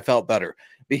teams, I felt better,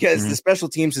 because the special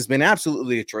teams has been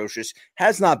absolutely atrocious,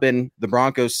 has not been the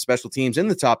Broncos special teams in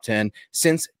the top 10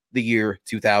 since the year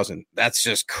 2000. That's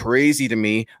just crazy to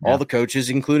me. All the coaches,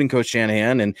 including Coach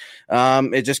Shanahan, and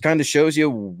it just kind of shows you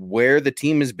where the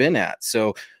team has been at.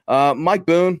 So Mike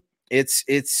Boone,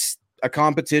 it's a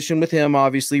competition with him,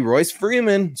 obviously. Royce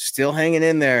Freeman still hanging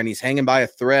in there, and he's hanging by a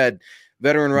thread.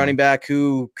 Veteran running back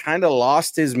who kind of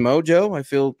lost his mojo. I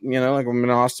feel, like I'm in an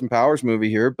Austin Powers movie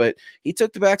here, but he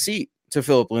took the back seat to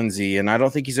Philip Lindsay, and I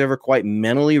don't think he's ever quite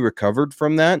mentally recovered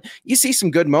from that. You see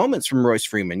some good moments from Royce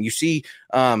Freeman. You see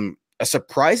a a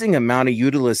surprising amount of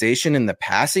utilization in the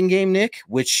passing game, Nick,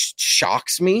 which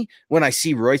shocks me when I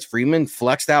see Royce Freeman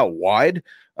flexed out wide.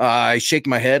 I shake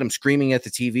my head. I'm screaming at the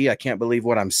TV. I can't believe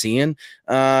what I'm seeing.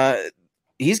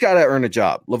 He's got to earn a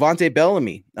job. Levante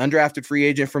Bellamy, undrafted free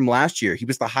agent from last year. He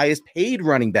was the highest paid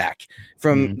running back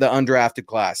from the undrafted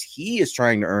class. He is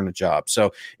trying to earn a job.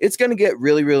 So it's going to get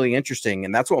really, really interesting.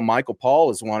 And that's what Michael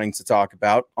Paul is wanting to talk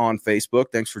about on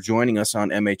Facebook. Thanks for joining us on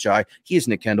MHI. He is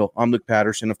Nick Kendall. I'm Luke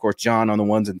Patterson. Of course, John on the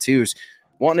ones and twos.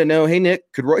 Wanting to know, hey,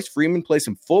 Nick, could Royce Freeman play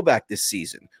some fullback this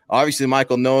season? Obviously,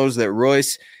 Michael knows that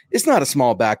Royce is not a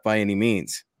small back by any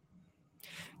means.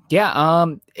 Yeah.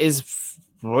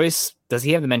 Does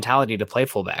he have the mentality to play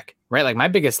fullback? Right. Like my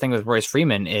biggest thing with Royce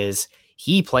Freeman is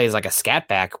he plays like a scat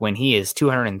back when he is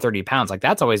 230 pounds. Like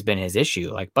that's always been his issue.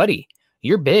 Like, buddy,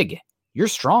 you're big, you're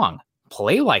strong,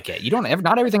 play like it.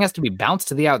 Not everything has to be bounced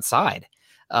to the outside.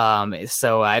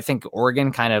 So I think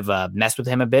Oregon kind of messed with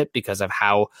him a bit because of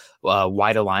how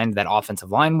wide aligned that offensive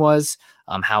line was,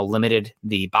 how limited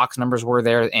the box numbers were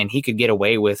there. And he could get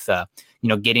away with,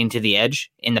 getting to the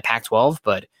edge in the Pac-12,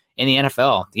 but in the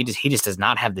NFL, he just does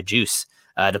not have the juice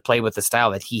to play with the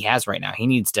style that he has right now. He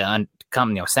needs to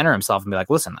center himself and be like,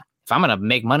 listen, if I'm going to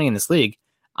make money in this league,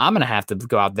 I'm going to have to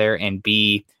go out there and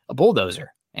be a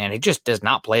bulldozer. And he just does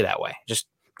not play that way.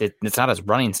 It's not his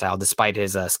running style, despite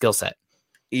his skill set.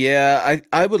 Yeah,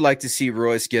 I would like to see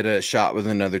Royce get a shot with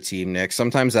another team, Nick.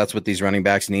 Sometimes that's what these running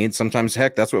backs need. Sometimes,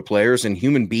 heck, that's what players and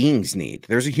human beings need.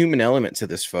 There's a human element to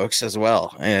this, folks, as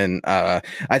well. And I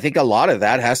think a lot of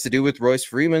that has to do with Royce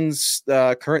Freeman's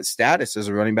current status as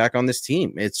a running back on this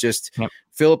team. It's just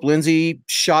Philip Lindsay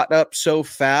shot up so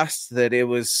fast that it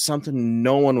was something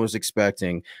no one was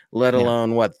expecting, let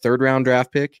alone third-round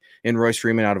draft pick in Royce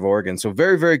Freeman out of Oregon. So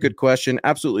very, very good question.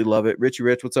 Absolutely love it. Richie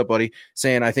Rich, what's up, buddy?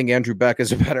 Saying, I think Andrew Beck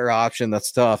is a better option.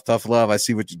 That's tough. Tough love. I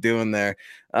see what you're doing there.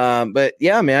 But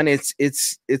yeah, man, it's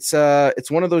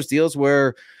one of those deals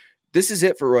where this is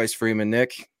it for Royce Freeman,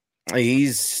 Nick.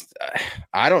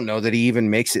 I don't know that he even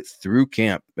makes it through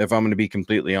camp, if I'm going to be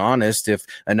completely honest. If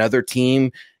another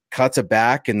team cuts a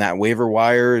back and that waiver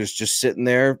wire is just sitting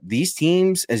there, these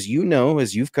teams, as you know,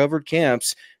 as you've covered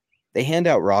camps, they hand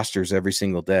out rosters every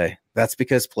single day. That's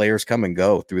because players come and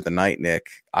go through the night, Nick.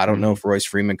 I don't know if Royce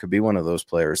Freeman could be one of those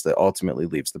players that ultimately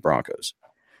leaves the Broncos.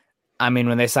 I mean,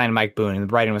 when they signed Mike Boone, the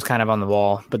writing was kind of on the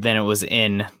wall, but then it was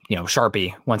in,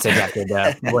 Sharpie once they drafted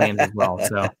Williams as well.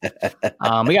 So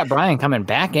we got Brian coming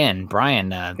back in.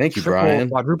 Brian, thank you, Brian.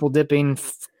 Quadruple dipping,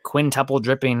 quintuple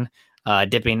dipping.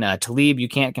 Talib, you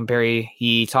can't compare.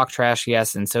 He talked trash,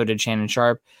 yes, and so did Shannon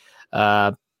Sharp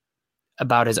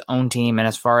about his own team. And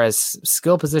as far as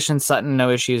skill position, Sutton,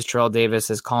 no issues. Terrell Davis,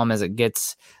 as calm as it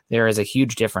gets. There is a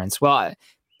huge difference. Well,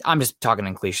 I'm just talking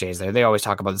in cliches there. They always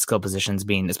talk about the skill positions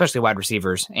being, especially wide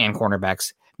receivers and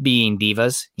cornerbacks, being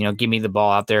divas. Give me the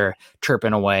ball out there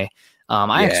chirping away.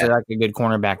 I actually like a good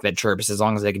cornerback that chirps as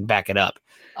long as they can back it up.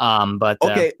 But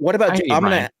okay, what about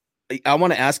I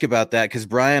want to ask about that because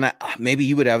Brian, maybe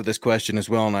you would have this question as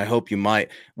well, and I hope you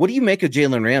might. What do you make of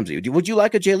Jalen Ramsey? Would you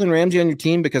like a Jalen Ramsey on your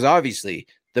team? Because obviously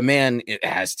the man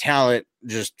has talent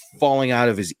just falling out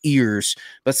of his ears,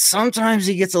 but sometimes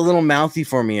he gets a little mouthy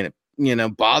for me, and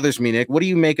it bothers me, Nick. What do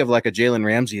you make of like a Jalen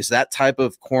Ramsey? Is that type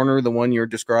of corner the one you're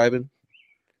describing?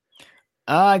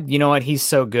 You know what? He's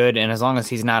so good, and as long as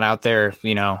he's not out there,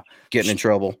 getting in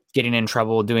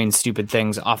trouble, doing stupid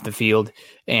things off the field,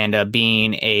 and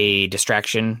being a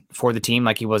distraction for the team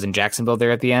like he was in Jacksonville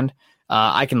there at the end,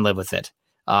 I can live with it.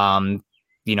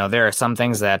 There are some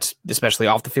things that, especially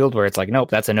off the field, where it's like, nope,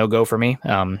 that's a no-go for me.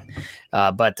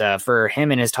 But for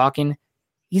him and his talking,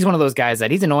 he's one of those guys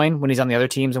that he's annoying when he's on the other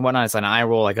teams and whatnot. It's like an eye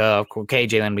roll, like, oh, okay,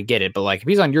 Jalen, we get it. But like, if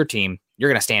he's on your team, you're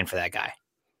going to stand for that guy.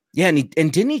 Yeah, and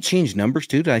didn't he change numbers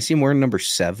too? Did I see him wearing number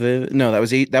 7? No, that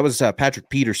was 8. That was Patrick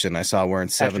Peterson. I saw wearing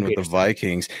 7 with the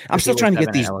Vikings. I'm still trying to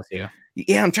get these.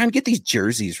 Yeah, I'm trying to get these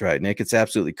jerseys right, Nick. It's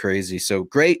absolutely crazy. So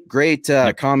great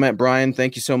comment, Brian.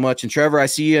 Thank you so much. And Trevor, I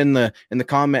see you in the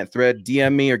comment thread.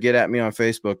 DM me or get at me on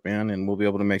Facebook, man, and we'll be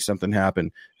able to make something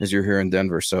happen as you're here in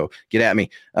Denver. So get at me.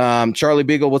 Charlie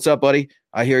Beagle, what's up, buddy?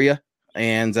 I hear you.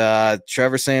 And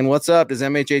Trevor saying, what's up? Does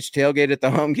MHH tailgate at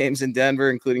the home games in Denver,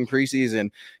 including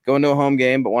preseason? Going to a home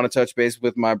game, but want to touch base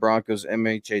with my Broncos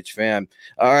MHH fan.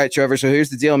 All right, Trevor. So here's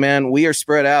the deal, man. We are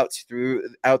spread out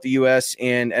throughout the U.S.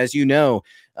 And as you know,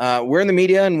 we're in the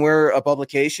media and we're a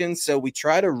publication. So we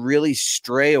try to really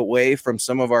stray away from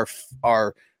some of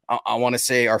our I want to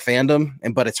say our fandom,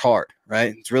 but it's hard,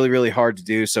 right? It's really, really hard to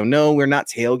do. So no, we're not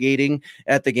tailgating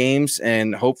at the games,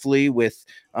 and hopefully with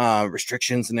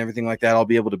restrictions and everything like that, I'll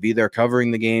be able to be there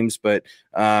covering the games. But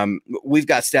we've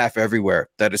got staff everywhere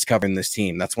that is covering this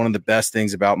team. That's one of the best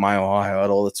things about Mile High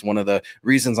Huddle. It's one of the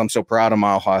reasons I'm so proud of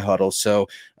Mile High Huddle. So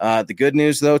the good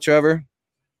news though, Trevor,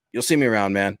 you'll see me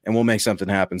around, man, and we'll make something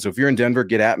happen. So if you're in Denver,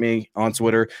 get at me on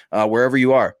Twitter, wherever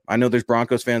you are. I know there's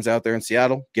Broncos fans out there in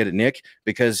Seattle. Get at Nick,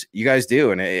 because you guys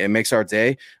do, and it makes our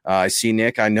day. I see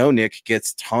Nick. I know Nick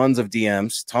gets tons of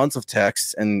DMs, tons of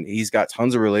texts, and he's got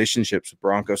tons of relationships with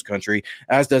Broncos country,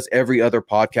 as does every other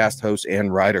podcast host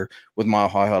and writer with Mile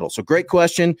High Huddle. So great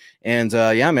question. And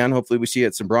yeah, man, hopefully we see you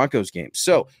at some Broncos games.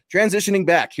 So transitioning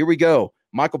back, here we go.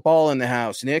 Michael Paul in the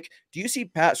house. Nick, do you see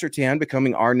Pat Surtain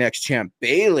becoming our next Champ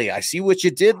Bailey? I see what you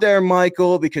did there,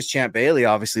 Michael, because Champ Bailey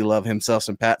obviously loved himself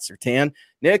some Pat Surtain.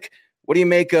 Nick, what do you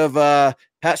make of Pat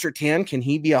Surtain? Can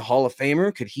he be a Hall of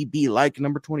Famer? Could he be like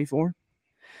number 24?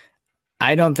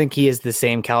 I don't think he is the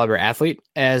same caliber athlete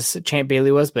as Champ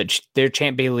Bailey was, but their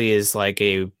Champ Bailey is like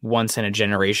a once in a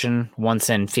generation, once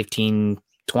in 15,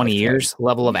 20 years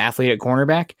level of athlete at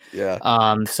cornerback. Yeah.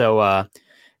 So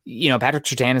Patrick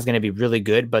Surtain is going to be really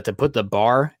good, but to put the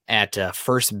bar at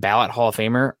first ballot Hall of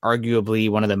Famer, arguably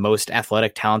one of the most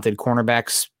athletic, talented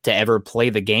cornerbacks to ever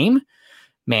play the game,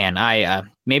 man,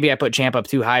 maybe I put Champ up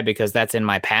too high because that's in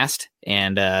my past,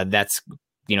 and that's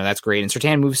great. And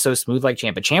Surtain moves so smooth like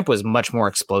Champ, but Champ was much more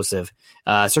explosive.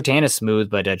 Surtain is smooth,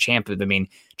 but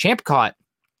Champ caught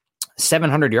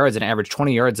 700 yards and averaged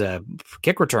 20 yards a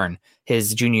kick return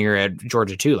his junior year at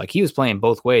Georgia too. Like, he was playing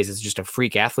both ways. It's just a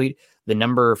freak athlete. The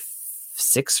number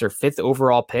 6 or 5th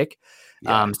overall pick.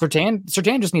 Yeah.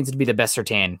 Surtain just needs to be the best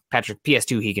Surtain Patrick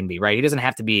PS2 he can be, right? He doesn't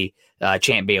have to be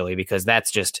Champ Bailey, because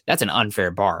that's an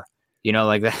unfair bar.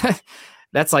 Like that.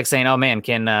 That's like saying, oh man,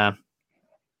 can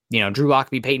Drew Lock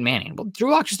be Peyton Manning? Well,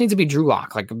 Drew Lock just needs to be Drew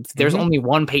Lock. Like, there's only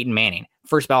one Peyton Manning,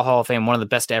 first ballot Hall of Fame, one of the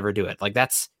best to ever do it. Like,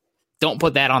 don't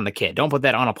put that on the kid. Don't put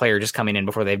that on a player just coming in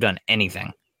before they've done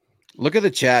anything. Look at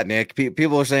the chat, Nick.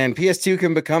 People are saying PS2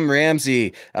 can become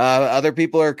Ramsey. Other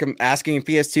people are asking if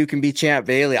PS2 can be Champ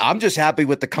Bailey. I'm just happy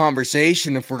with the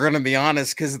conversation, if we're going to be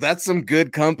honest, because that's some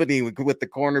good company with the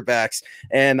cornerbacks.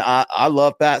 And I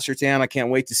love Pat Surtain. I can't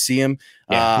wait to see him.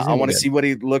 Yeah, I want to see what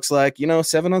he looks like.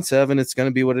 7-on-7, it's going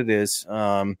to be what it is.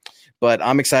 But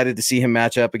I'm excited to see him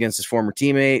match up against his former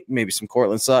teammate, maybe some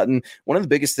Cortland Sutton. One of the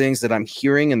biggest things that I'm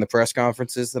hearing in the press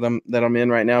conferences that I'm in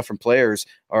right now from players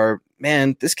are,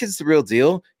 man, this kid's the real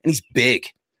deal, and he's big.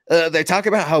 They talk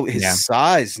about how his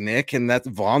size, Nick, and that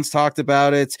Vaughn's talked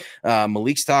about it.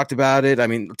 Malik's talked about it. I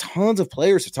mean, tons of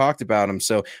players have talked about him.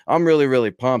 So I'm really,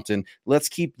 really pumped. And let's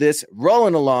keep this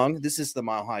rolling along. This is the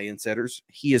Mile High Insiders.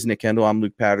 He is Nick Kendall. I'm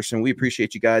Luke Patterson. We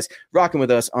appreciate you guys rocking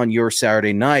with us on your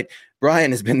Saturday night.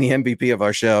 Brian has been the MVP of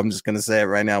our show. I'm just going to say it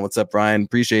right now. What's up, Brian?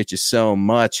 Appreciate you so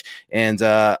much. And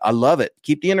I love it.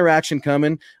 Keep the interaction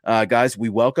coming. Guys, we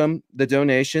welcome the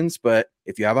donations. But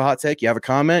if you have a hot take, you have a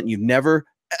comment, you've never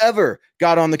ever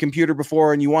got on the computer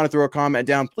before and you want to throw a comment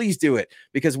down, please do it,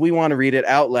 because we want to read it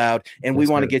out loud and we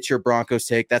want to get your Broncos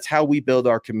take. That's how we build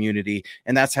our community,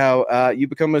 and that's how you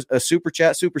become a super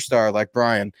chat superstar like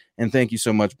Brian. And thank you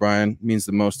so much, Brian. It means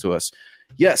the most to us.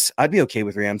 Yes, I'd be okay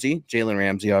with Ramsey, Jalen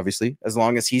Ramsey, obviously, as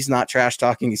long as he's not trash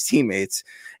talking his teammates.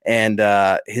 And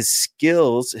his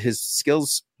skills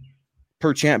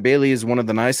per Champ Bailey is one of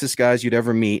the nicest guys you'd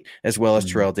ever meet, as well as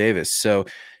Terrell Davis. So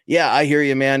yeah, I hear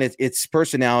you, man. It's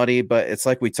personality, but it's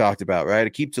like we talked about,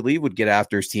 right? Akeem Talib would get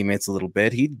after his teammates a little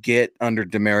bit. He'd get under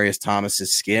Demaryius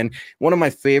Thomas's skin. One of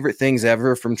my favorite things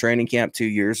ever from training camp 2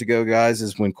 years ago, guys,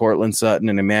 is when Cortland Sutton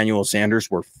and Emmanuel Sanders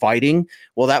were fighting.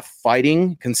 Well, that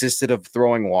fighting consisted of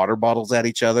throwing water bottles at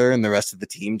each other, and the rest of the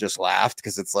team just laughed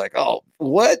because it's like, oh,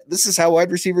 what? This is how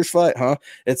wide receivers fight, huh?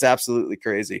 It's absolutely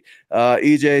crazy.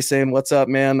 EJ saying, what's up,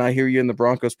 man? I hear you in the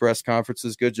Broncos press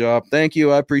conferences. Good job. Thank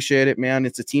you. I appreciate it, man.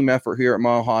 It's a team effort here at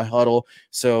Mile High Huddle.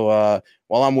 So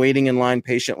while I'm waiting in line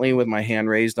patiently with my hand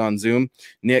raised on Zoom,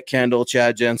 Nick Kendall,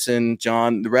 Chad Jensen,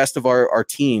 John, the rest of our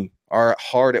team are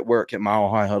hard at work at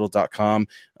milehighhuddle.com.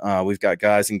 We've got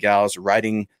guys and gals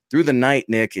writing through the night,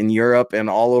 Nick, in Europe and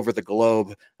all over the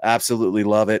globe. Absolutely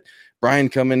love it. Brian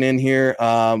coming in here.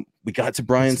 We got to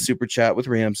Brian's super chat with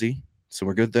Ramsey, so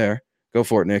we're good there. Go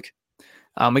for it, Nick.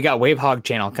 We got Wave Hog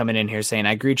Channel coming in here saying,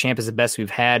 I agree Champ is the best we've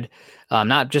had.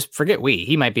 Not just forget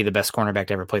he might be the best cornerback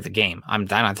to ever play the game. I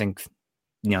don't think,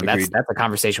 that's a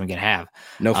conversation we can have.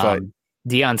 No fight.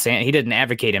 He didn't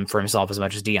advocate him for himself as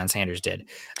much as Deion Sanders did.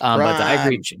 But I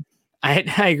agree.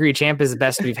 I agree. Champ is the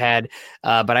best we've had.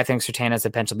 But I think Surtain has the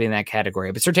potential to be in that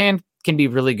category. But Surtain can be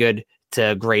really good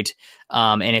to great.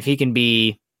 And if he can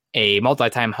be a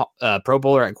multi-time Pro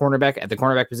Bowler at the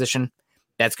cornerback position.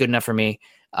 That's good enough for me.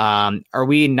 Are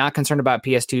we not concerned about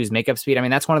PS2's makeup speed? I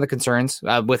mean, that's one of the concerns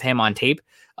with him on tape.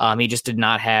 He just did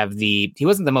not have he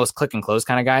wasn't the most click and close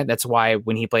kind of guy. That's why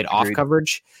when he played off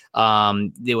coverage,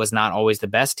 it was not always the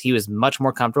best. He was much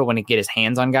more comfortable when he get his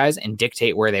hands on guys and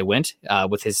dictate where they went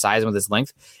with his size and with his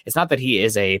length. It's not that he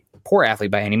is a poor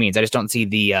athlete by any means. I just don't see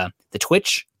the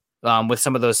twitch with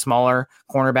some of those smaller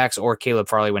cornerbacks or Caleb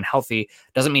Farley when healthy.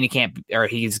 Doesn't mean he can't, or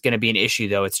he's going to be an issue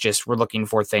though. It's just, we're looking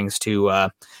for things to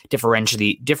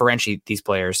differentiate these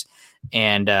players.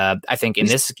 And I think in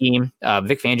this scheme,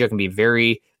 Vic Fangio can be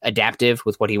very adaptive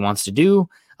with what he wants to do.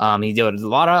 He did a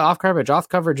lot of off coverage,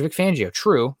 Vic Fangio,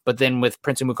 true. But then with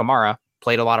Prince Amukamara,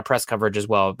 played a lot of press coverage as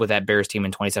well with that Bears team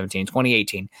in 2017,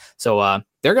 2018. So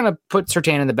they're going to put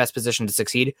Surtain in the best position to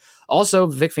succeed. Also,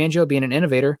 Vic Fangio being an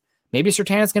innovator, maybe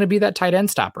Surtain is going to be that tight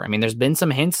end stopper. I mean, there's been some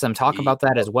hints, some talk about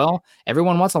that as well.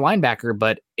 Everyone wants a linebacker,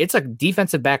 but it's a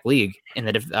defensive back league in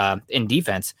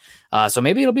defense. So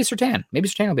maybe it'll be Surtain. Maybe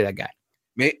Surtain will be that guy.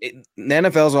 The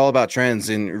NFL is all about trends.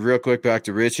 And real quick, back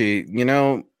to Richie,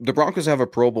 the Broncos have a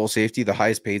Pro Bowl safety, the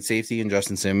highest paid safety in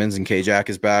Justin Simmons, and K-Jack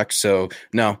is back. So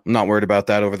no, I'm not worried about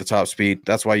that over the top speed.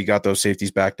 That's why you got those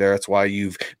safeties back there. That's why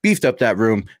you've beefed up that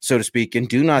room, so to speak. And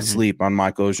do not sleep on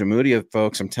Michael Ojemudia,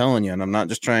 folks. I'm telling you, and I'm not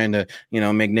just trying to,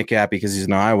 make Nick happy because he's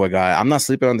an Iowa guy. I'm not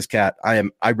sleeping on this cat.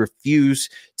 I refuse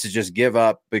to just give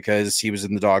up because he was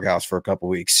in the doghouse for a couple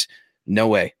weeks. No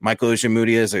way. Michael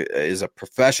Ojemudia is a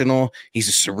professional. He's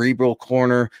a cerebral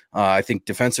corner. I think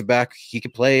defensive back, he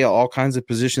could play all kinds of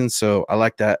positions. So I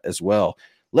like that as well.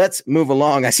 Let's move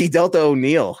along. I see Delta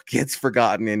O'Neal gets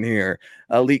forgotten in here.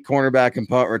 Elite cornerback and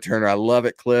punt returner. I love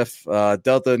it, Cliff.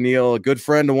 Delta O'Neal, a good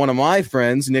friend of one of my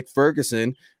friends, Nick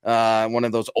Ferguson, one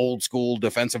of those old school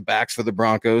defensive backs for the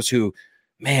Broncos who,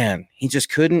 man, he just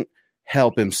couldn't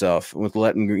help himself with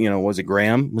letting, was it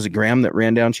Graham? Was it Graham that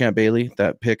ran down Champ Bailey,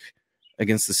 that pick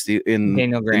against the Steel in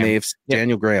Daniel Graham. Yep.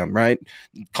 Daniel Graham, right?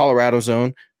 Colorado's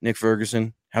own Nick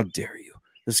Ferguson. How dare you?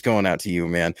 This is going out to you,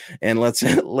 man. And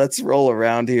let's roll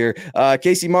around here.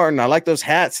 Casey Martin, I like those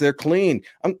hats. They're clean.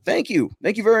 Thank you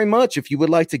very much. If you would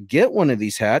like to get one of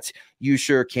these hats, you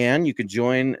sure can. You can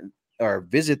join or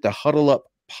visit the Huddle Up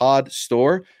Pod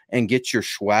store and get your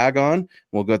swag on.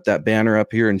 We'll get that banner up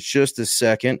here in just a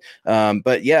second.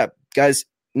 But yeah, guys,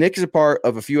 Nick is a part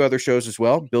of a few other shows as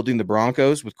well, Building the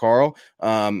Broncos with Carl.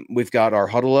 We've got our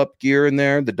Huddle Up gear in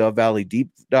there. The Dove Valley Deep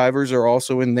Divers are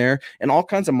also in there, and all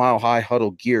kinds of Mile High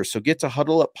Huddle gear. So get to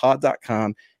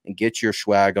huddleuppod.com and get your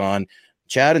swag on.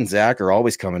 Chad and Zach are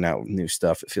always coming out with new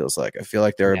stuff, it feels like. I feel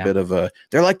like they're a bit of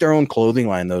they're like their own clothing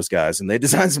line, those guys, and they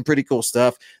design some pretty cool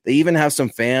stuff. They even have some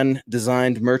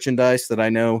fan-designed merchandise that I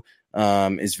know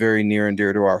is very near and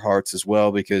dear to our hearts as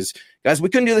well, because, guys, we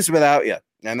couldn't do this without you.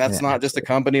 And that's not just a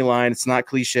company line. It's not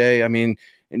cliche. I mean,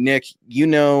 Nick, you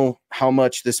know how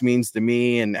much this means to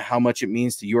me and how much it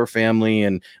means to your family,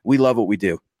 and we love what we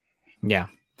do. Yeah,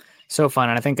 so fun.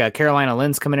 And I think Carolina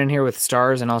Lynn's coming in here with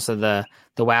stars and also the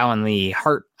wow and the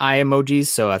heart eye emojis.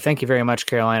 So thank you very much,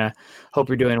 Carolina. Hope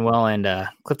you're doing well. And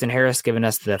Clifton Harris giving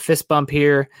us the fist bump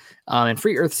here. And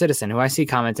Free Earth Citizen, who I see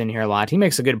commenting here a lot. He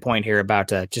makes a good point here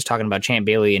about just talking about Champ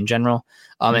Bailey in general.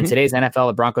 In today's NFL,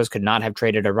 the Broncos could not have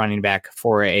traded a running back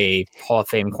for a Hall of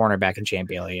Fame cornerback in Champ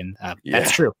Bailey. And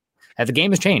that's true. The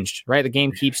game has changed, right? The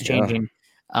game keeps changing.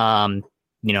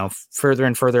 Further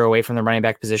and further away from the running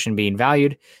back position being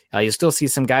valued. You'll still see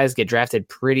some guys get drafted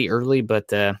pretty early,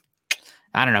 but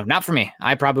I don't know. Not for me.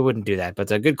 I probably wouldn't do that,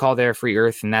 but a good call there, Free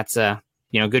Earth. And that's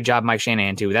good job, Mike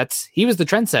Shanahan too. He was the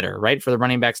trendsetter, right? For the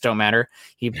running backs don't matter.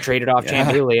 He traded off Champ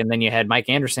Bailey, and then you had Mike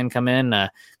Anderson come in.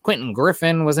 Quentin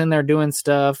Griffin was in there doing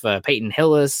stuff. Peyton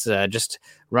Hillis, just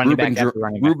running back after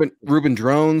running back. Ruben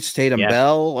Drones, Tatum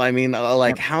Bell. I mean,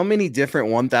 how many different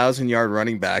 1,000-yard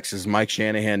running backs is Mike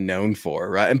Shanahan known for,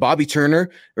 right? And Bobby Turner,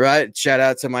 right? Shout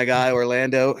out to my guy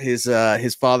Orlando, his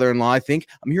father-in-law. I think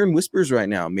I'm hearing whispers right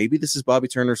now. Maybe this is Bobby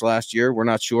Turner's last year. We're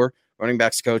not sure. Running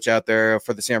backs coach out there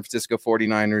for the San Francisco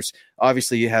 49ers.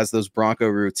 Obviously, he has those Bronco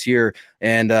roots here.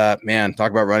 And, man,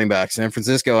 talk about running backs. San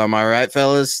Francisco, am I right,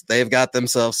 fellas? They've got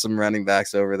themselves some running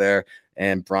backs over there.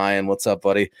 And Brian, what's up,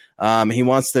 buddy? He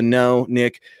wants to know,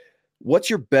 Nick, what's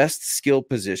your best skill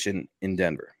position in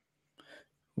Denver?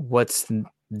 What's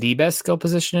the best skill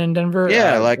position in Denver?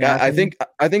 Yeah, I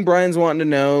think Brian's wanting to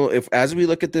know if, as we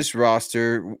look at this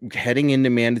roster heading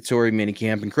into mandatory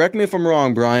minicamp, and correct me if I'm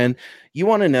wrong, Brian, you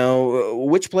want to know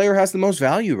which player has the most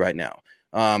value right now.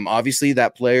 Obviously,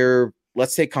 that player,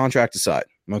 let's take contract aside.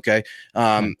 Okay.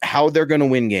 How they're going to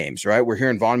win games, right? We're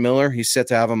hearing Von Miller. He's set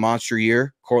to have a monster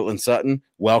year. Cortland Sutton,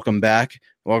 welcome back.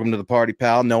 Welcome to the party,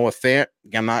 pal. Noah Fant.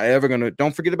 I'm not ever going to,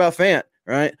 don't forget about Fant,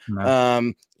 right?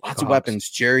 No. Lots of weapons.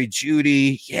 Jerry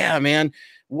Jeudy. Yeah, man.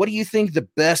 What do you think the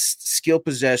best skill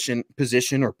position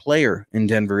or player in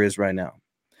Denver is right now?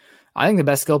 I think the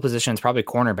best skill position is probably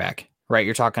cornerback, right?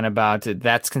 You're talking about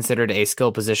that's considered a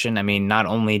skill position. I mean, not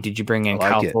only did you bring in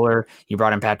Kyle Fuller, you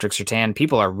brought in Patrick Surtain.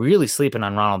 People are really sleeping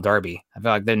on Ronald Darby. I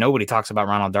feel like nobody talks about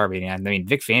Ronald Darby. I mean,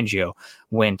 Vic Fangio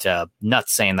went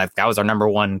nuts saying that was our number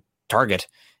one target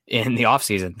in the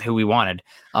offseason, who we wanted.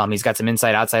 He's got some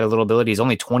inside-outside a little ability. He's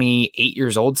only 28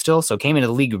 years old still, so came into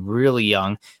the league really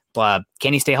young. Can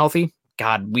he stay healthy?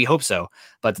 God, we hope so.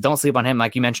 But don't sleep on him.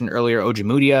 Like you mentioned earlier,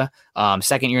 Ojemudia,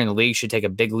 second year in the league, should take a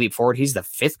big leap forward. He's the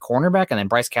fifth cornerback, and then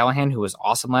Bryce Callahan, who was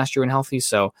awesome last year and healthy.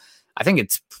 So I think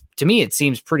to me, it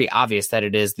seems pretty obvious that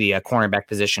it is the cornerback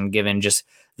position, given just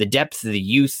the depth, the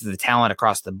youth, the talent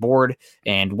across the board,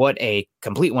 and what a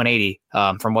complete 180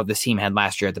 from what this team had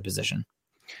last year at the position.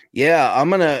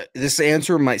 Yeah, this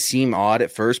answer might seem odd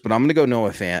at first, but I'm going to go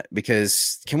Noah Fant,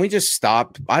 because can we just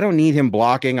stop? I don't need him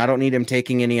blocking. I don't need him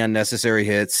taking any unnecessary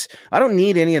hits. I don't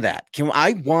need any of that.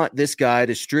 I want this guy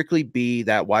to strictly be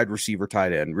that wide receiver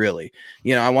tight end, really.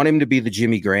 I want him to be the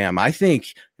Jimmy Graham. I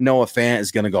think Noah Fant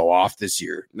is going to go off this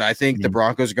year. I think the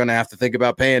Broncos are going to have to think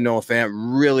about paying Noah Fant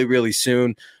really, really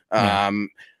soon.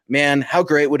 Man, how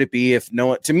great would it be if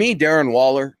to me, Darren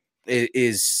Waller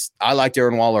I like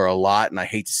Darren Waller a lot, and I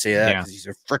hate to say that because he's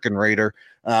a freaking Raider.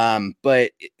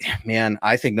 But man,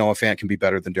 I think Noah Fant can be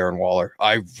better than Darren Waller.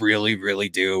 I really, really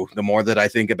do. The more that I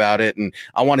think about it, and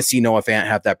I want to see Noah Fant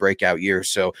have that breakout year.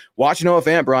 So watch Noah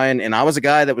Fant, Brian. And I was a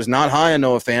guy that was not high on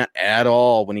Noah Fant at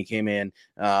all when he came in.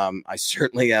 I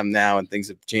certainly am now, and things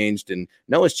have changed, and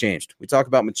Noah's changed. We talk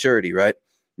about maturity, right?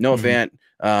 Noah Fant.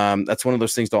 That's one of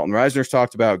those things Dalton Reisner's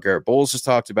talked about. Garrett Bowles has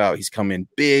talked about. He's come in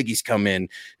big. He's come in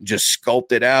just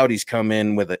sculpted out. He's come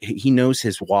in with he knows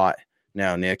his why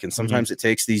now, Nick. And sometimes it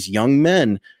takes these young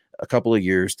men a couple of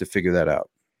years to figure that out.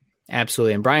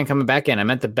 Absolutely. And Brian coming back in, I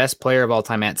meant the best player of all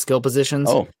time at skill positions.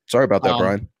 Oh, sorry about that,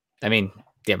 Brian. I mean,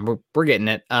 yeah, we're getting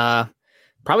it.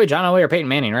 Probably John Elway or Peyton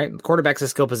Manning, right? Quarterback's a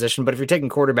skill position, but if you're taking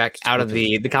quarterback out of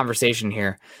the conversation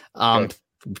here,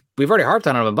 we've already harped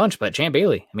on him a bunch, but Champ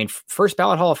Bailey, I mean, first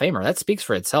ballot Hall of Famer, that speaks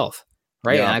for itself,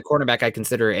 right? Yeah. And at quarterback, I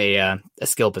consider a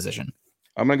skill position.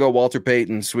 I'm going to go Walter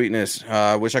Payton, sweetness.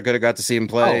 Wish I could have got to see him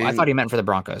play. Oh, I thought he meant for the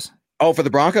Broncos. Oh, for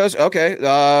the Broncos? Okay.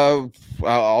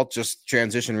 I'll just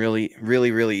transition really,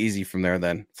 really, really easy from there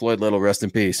then. Floyd Little, rest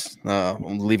in peace. I'll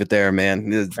leave it there, man.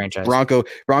 The franchise.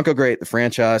 Bronco great. The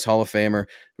franchise, Hall of Famer.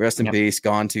 Rest in peace.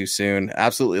 Gone too soon.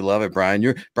 Absolutely love it,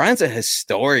 Brian. Brian's a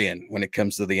historian when it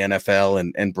comes to the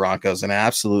NFL and Broncos, and I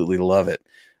absolutely love it.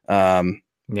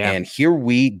 And here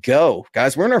we go,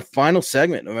 guys. We're in our final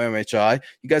segment of MHI.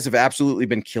 You guys have absolutely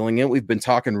been killing it. We've been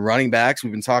talking running backs.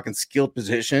 We've been talking skill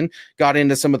position, got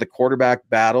into some of the quarterback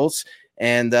battles,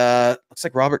 and looks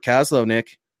like Robert Caslow,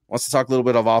 Nick, wants to talk a little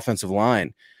bit of offensive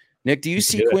line. Nick, do you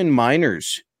see Quinn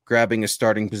Miners grabbing a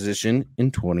starting position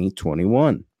in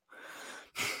 2021?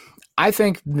 I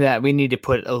think that we need to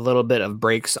put a little bit of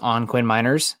brakes on Quinn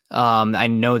Miners. I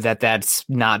know that that's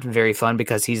not very fun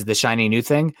because he's the shiny new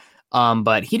thing.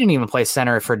 But he didn't even play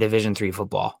center for Division III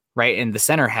football, right? And the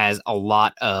center has a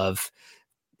lot of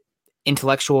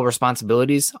intellectual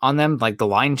responsibilities on them, like the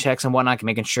line checks and whatnot,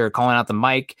 making sure, calling out the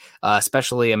mic,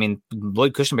 especially, I mean,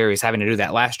 Lloyd Cushenberry was having to do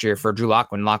that last year for Drew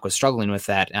Lock when Lock was struggling with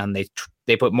that. And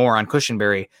they put more on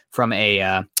Cushenberry from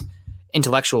a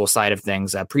intellectual side of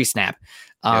things, pre-snap.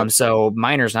 So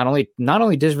Miners, not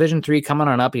only Division III coming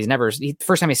on up,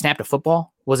 first time he snapped a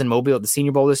football was in Mobile at the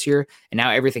Senior Bowl this year, and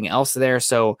now everything else there.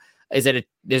 So is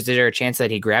there a chance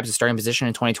that he grabs a starting position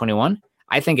in 2021?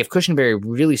 I think if Cushenberry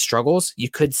really struggles, you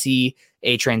could see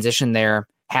a transition there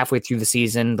halfway through the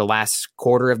season, the last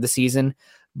quarter of the season.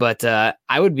 But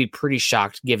I would be pretty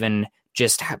shocked given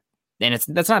just how, and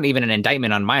that's not even an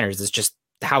indictment on Miners. It's just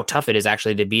how tough it is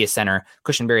actually to be a center.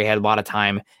 Cushenberry had a lot of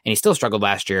time, and he still struggled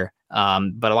last year,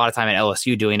 but a lot of time at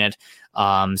LSU doing it.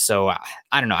 So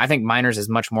I don't know. I think Miners is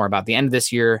much more about the end of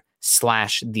this year /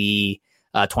 the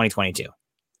 2022.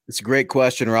 It's a great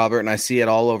question, Robert, and I see it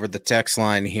all over the text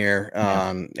line here.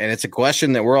 And it's a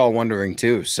question that we're all wondering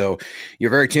too. So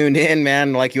you're very tuned in,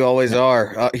 man, like you always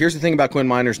are. Here's the thing about Quinn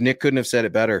Miners. Nick couldn't have said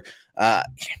it better. The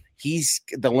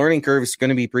learning curve is going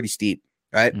to be pretty steep,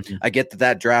 right? Mm-hmm. I get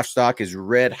that draft stock is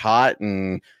red hot,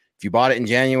 and if you bought it in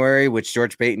January, which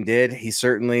George Paton did, he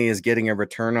certainly is getting a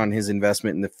return on his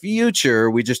investment in the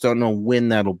future. We just don't know when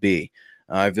that'll be.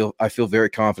 I feel very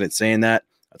confident saying that.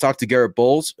 I talked to Garrett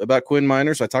Bowles about Quinn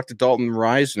Miners. I talked to Dalton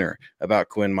Reisner about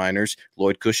Quinn Miners.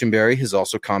 Lloyd Cushenberry has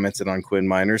also commented on Quinn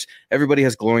Miners. Everybody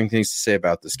has glowing things to say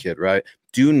about this kid, right?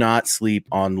 Do not sleep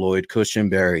on Lloyd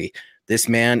Cushenberry. This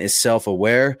man is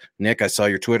self-aware. Nick, I saw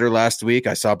your Twitter last week.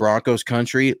 I saw Broncos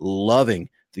country loving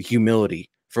the humility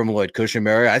from Lloyd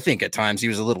Cushenberry. I think at times he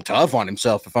was a little tough on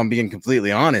himself, if I'm being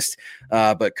completely honest.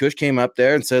 But Cush came up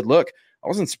there and said, look, I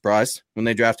wasn't surprised when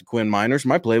they drafted Quinn Miners.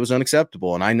 My play was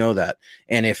unacceptable, and I know that.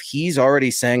 And if he's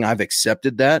already saying I've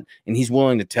accepted that and he's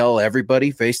willing to tell everybody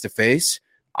face-to-face,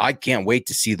 I can't wait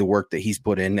to see the work that he's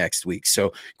put in next week.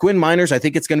 So Quinn Miners, I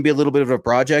think it's going to be a little bit of a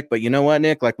project, but you know what,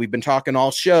 Nick? Like we've been talking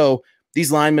all show,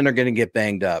 these linemen are going to get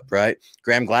banged up, right?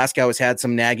 Graham Glasgow has had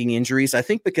some nagging injuries, I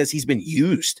think because he's been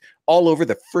used all over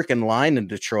the freaking line in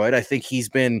Detroit. I think he's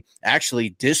been actually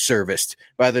disserviced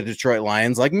by the Detroit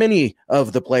Lions, like many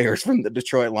of the players from the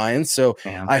Detroit Lions. So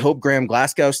yeah. I hope Graham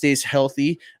Glasgow stays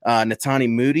healthy. Netani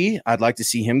Moody, I'd like to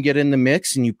see him get in the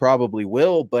mix, and you probably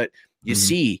will, but you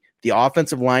see, the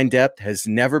offensive line depth has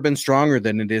never been stronger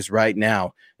than it is right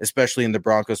now, especially in the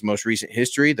Broncos' most recent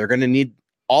history. They're going to need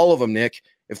all of them, Nick,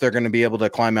 if they're going to be able to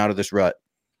climb out of this rut.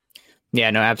 Yeah,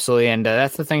 no, absolutely. And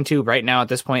that's the thing, too. Right now, at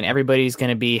this point, everybody's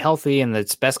going to be healthy and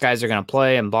the best guys are going to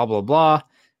play and blah, blah, blah.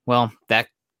 Well, that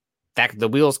the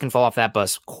wheels can fall off that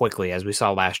bus quickly, as we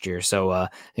saw last year. So,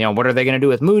 what are they going to do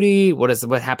with Moody? What's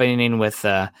happening with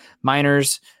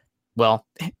Miners? Well,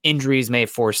 injuries may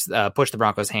push the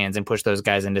Broncos' hands and push those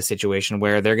guys into a situation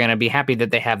where they're going to be happy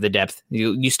that they have the depth.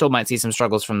 You still might see some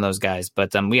struggles from those guys,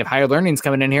 but we have higher learnings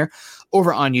coming in here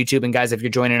over on YouTube. And guys, if you're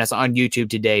joining us on YouTube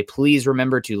today, please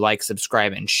remember to like,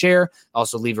 subscribe, and share.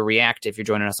 Also leave a react if you're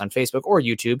joining us on Facebook or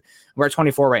YouTube. We're at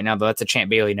 24 right now, though. That's a Champ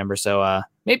Bailey number. So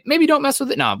maybe don't mess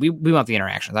with it. No, we want the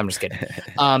interactions. I'm just kidding.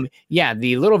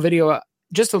 The little video...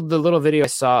 Just the little video I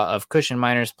saw of Cushen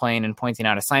Miners playing and pointing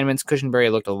out assignments,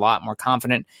 Cushenberry looked a lot more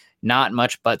confident, not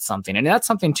much but something. And that's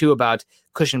something, too, about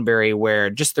Cushenberry, where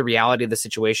just the reality of the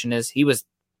situation is he was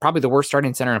probably the worst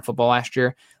starting center in football last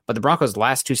year, but the Broncos'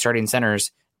 last two starting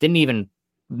centers didn't even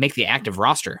make the active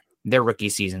roster their rookie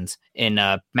seasons. In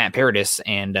Matt Paradis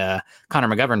and Connor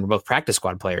McGovern were both practice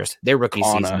squad players, their rookie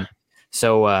season.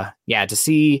 So, to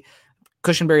see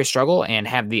Cushenberry struggle and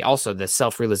have the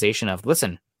self-realization of,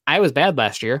 listen, I was bad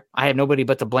last year. I had nobody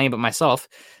but to blame but myself.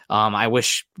 I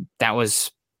wish that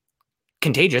was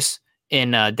contagious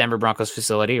in Denver Broncos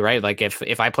facility, right? Like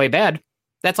if I play bad,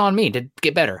 that's on me to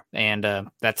get better. And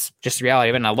that's just the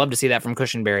reality of it. And I love to see that from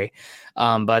Cushenberry.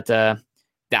 I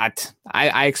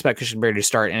expect Cushenberry to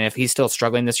start. And if he's still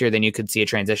struggling this year, then you could see a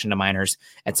transition to Miners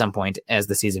at some point as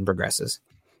the season progresses.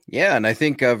 Yeah, and I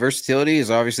think versatility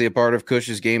is obviously a part of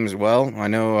Cush's game as well. I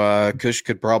know Cush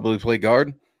could probably play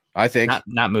guard. I think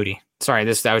not Moody. Sorry, I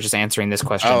was just answering this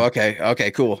question. Oh,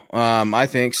 okay, cool. I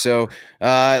think so.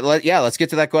 Let's get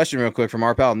to that question real quick from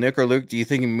our pal Nick or Luke. Do you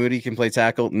think Moody can play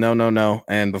tackle? No.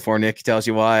 And before Nick tells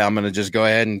you why, I'm going to just go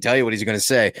ahead and tell you what he's going to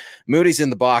say. Moody's in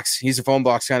the box. He's a phone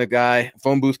booth kind of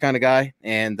guy,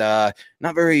 and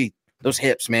not very. Those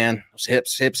hips, man.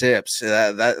 Those hips.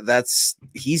 That's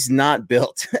he's not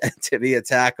built to be a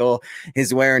tackle.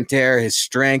 His wear and tear, his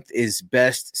strength is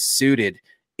best suited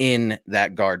in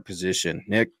that guard position.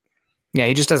 Nick? Yeah,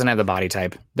 he just doesn't have the body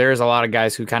type. There's a lot of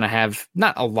guys who kind of have,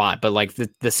 not a lot, but like the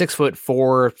 6'4",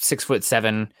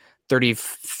 6'7",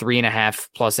 33.5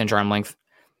 plus inch arm length.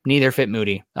 Neither fit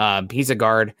Moody. He's a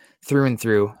guard through and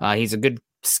through. He's a good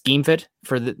scheme fit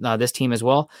for this team as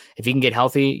well. If he can get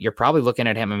healthy, you're probably looking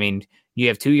at him. I mean, you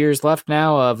have 2 years left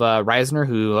now of Reisner,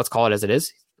 who, let's call it as it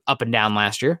is, up and down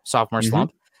last year, sophomore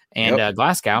slump. And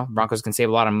Glasgow, Broncos can save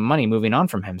a lot of money moving on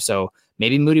from him. So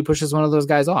maybe Moody pushes one of those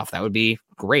guys off. That would be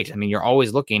great. I mean, you're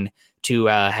always looking to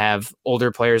have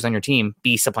older players on your team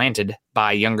be supplanted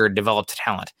by younger, developed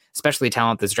talent, especially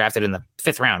talent that's drafted in the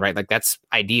 5th round, right? Like that's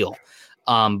ideal.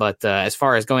 But as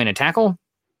far as going to tackle,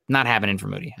 not happening for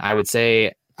Moody. I would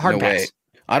say hard pass. Way.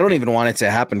 I don't even want it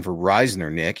to happen for Reisner,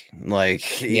 Nick.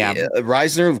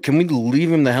 Reisner, can we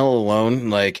leave him the hell alone?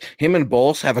 Like, him and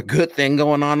Bowles have a good thing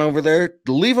going on over there.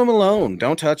 Leave him alone.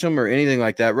 Don't touch him or anything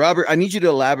like that. Robert, I need you to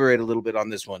elaborate a little bit on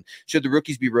this one. Should the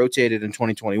rookies be rotated in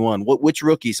 2021? Which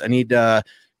rookies? I need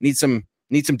some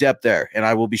depth there, and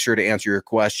I will be sure to answer your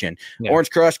question. Yeah. Orange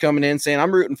Crush coming in saying,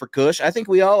 I'm rooting for Cush. I think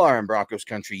we all are in Broncos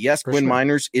country. Yes, Quinn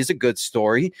Miners is a good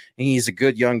story, and he's a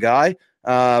good young guy,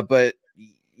 but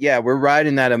yeah, we're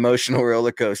riding that emotional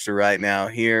roller coaster right now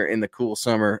here in the cool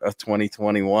summer of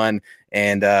 2021.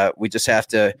 And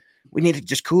we need to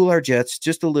just cool our jets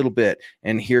just a little bit.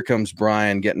 And here comes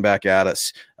Brian getting back at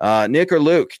us. Nick or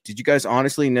Luke, did you guys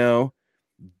honestly know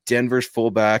Denver's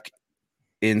fullback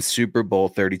in Super Bowl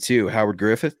 32, Howard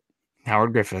Griffith?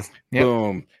 Howard Griffith. Yep.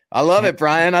 Boom. I love it,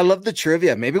 Brian. I love the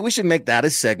trivia. Maybe we should make that a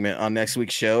segment on next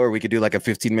week's show, or we could do like a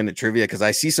 15-minute trivia, because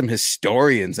I see some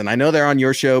historians, and I know they're on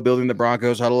your show, Building the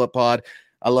Broncos Huddle Up Pod.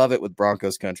 I love it with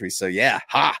Broncos country. So yeah,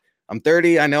 I'm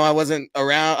 30. I know I wasn't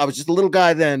around. I was just a little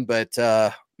guy then, but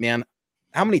man,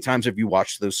 how many times have you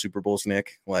watched those Super Bowls,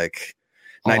 Nick? Like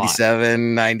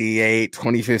 97, 98,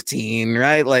 2015,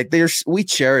 right? Like we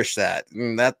cherish that.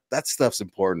 That stuff's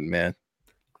important, man.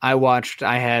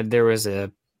 There was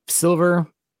a silver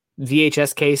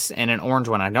VHS case and an orange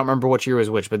one. I don't remember which year was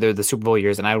which, but they're the Super Bowl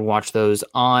years, and I would watch those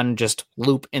on just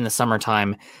loop in the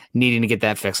summertime, needing to get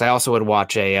that fixed. I also would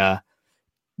watch The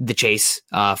Chase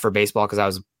for baseball, because I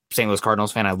was a St. Louis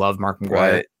Cardinals fan. I love Mark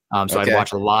McGwire. Right. So I'd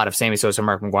watch a lot of Sammy Sosa,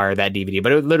 Mark McGwire, that DVD.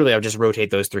 But literally, I would just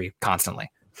rotate those three constantly.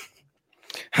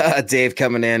 Dave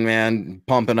coming in, man,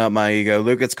 pumping up my ego.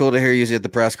 Luke, it's cool to hear you at the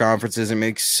press conferences. It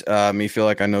makes me feel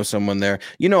like I know someone there.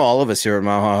 You know, all of us here at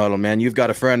Mile High Huddle, man. You've got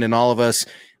a friend in all of us.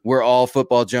 We're all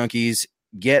football junkies.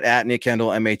 Get at Nick Kendall,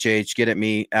 MHH. Get at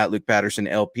me, at Luke Patterson,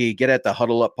 LP. Get at the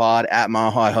Huddle Up Pod, at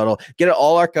Mile High Huddle. Get at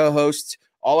all our co-hosts,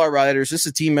 all our writers. This is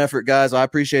a team effort, guys. I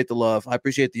appreciate the love. I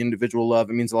appreciate the individual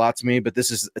love. It means a lot to me, but this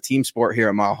is a team sport here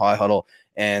at Mile High Huddle,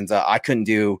 and I couldn't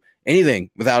do anything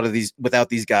without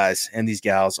these guys and these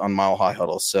gals on Mile High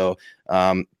Huddle. So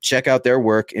check out their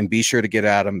work and be sure to get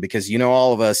at them, because you know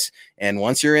all of us. And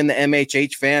once you're in the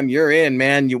MHH fam, you're in,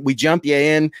 man. We jump you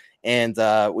in, and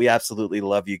we absolutely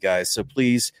love you guys. So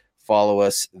please follow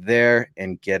us there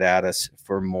and get at us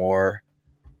for more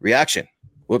reaction.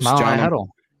 Whoops, Mile High Huddle.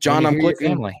 John, I'm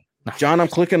clicking. John, I'm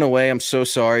clicking away. I'm so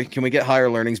sorry. Can we get Higher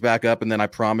Learnings back up? And then I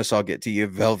promise I'll get to you,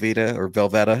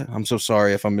 Velveeta. I'm so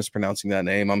sorry if I'm mispronouncing that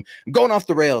name. I'm going off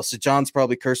the rails. So John's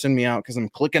probably cursing me out because I'm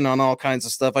clicking on all kinds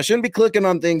of stuff. I shouldn't be clicking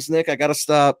on things, Nick. I got to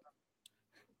stop.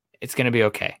 It's going to be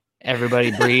okay. Everybody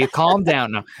breathe. Calm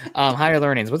down. No. Higher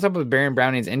Learnings. What's up with Baron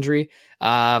Browning's injury?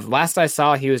 Last I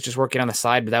saw, he was just working on the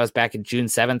side, but that was back in June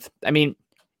 7th. I mean,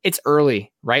 it's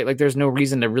early, right? Like there's no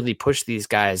reason to really push these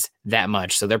guys that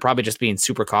much. So they're probably just being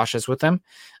super cautious with them.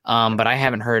 But I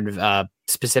haven't heard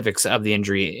specifics of the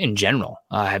injury in general.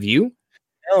 Have you?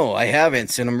 No, I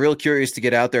haven't. And I'm real curious to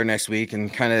get out there next week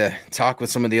and kind of talk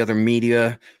with some of the other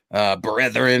media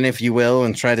brethren, if you will,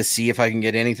 and try to see if I can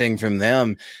get anything from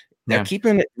them. They're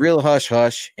keeping it real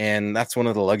hush-hush, and that's one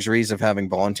of the luxuries of having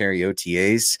voluntary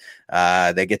OTAs.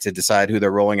 They get to decide who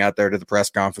they're rolling out there to the press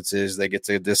conferences. They get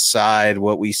to decide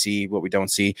what we see, what we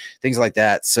don't see, things like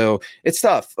that. So it's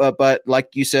tough. But like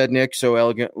you said, Nick, so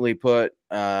elegantly put,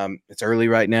 it's early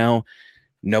right now.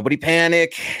 Nobody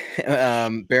panic.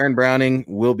 Baron Browning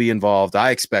will be involved.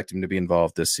 I expect him to be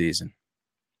involved this season.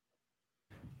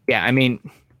 Yeah, I mean,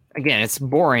 again, it's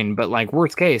boring, but like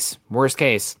worst case,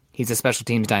 he's a special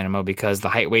teams dynamo, because the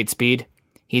height, weight, speed,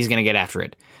 he's going to get after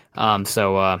it.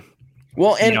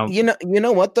 Well, and you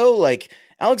know what though? Like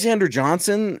Alexander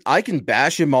Johnson, I can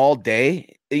bash him all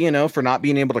day, for not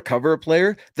being able to cover a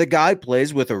player. The guy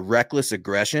plays with a reckless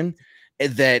aggression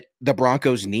that the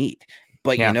Broncos need.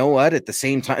 But you know what? At the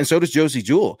same time, and so does Josie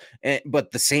Jewell. But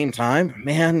at the same time,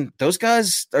 man, those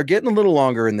guys are getting a little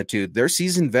longer in the tooth. They're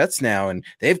seasoned vets now, and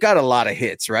they've got a lot of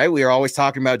hits, right? We are always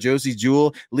talking about Josie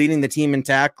Jewell leading the team in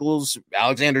tackles.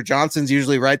 Alexander Johnson's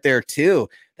usually right there too.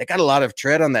 They got a lot of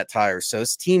tread on that tire. So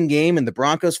it's team game, and the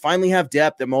Broncos finally have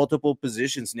depth at multiple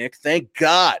positions, Nick. Thank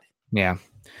God.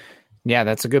 Yeah,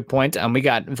 that's a good point. We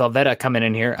got Velveeta coming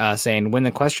in here saying, when the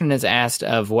question is asked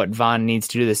of what Von needs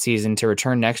to do this season to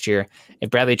return next year, if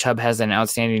Bradley Chubb has an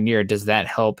outstanding year, does that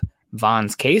help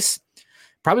Von's case?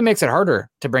 Probably makes it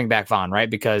harder to bring back Von, right?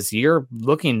 Because you're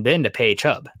looking then to pay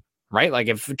Chubb, right? Like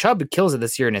if Chubb kills it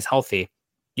this year and is healthy,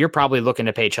 you're probably looking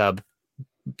to pay Chubb,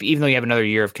 even though you have another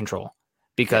year of control,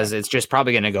 because it's just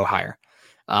probably going to go higher.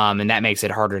 And that makes it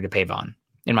harder to pay Von,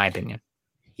 in my opinion.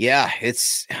 Yeah,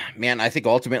 I think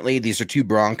ultimately these are two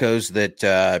Broncos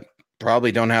that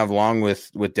probably don't have long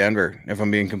with Denver. If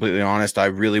I'm being completely honest, I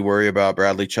really worry about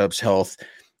Bradley Chubb's health.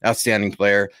 Outstanding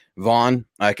player. Von,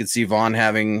 I could see Von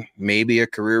having maybe a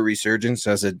career resurgence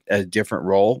as a different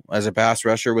role as a pass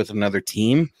rusher with another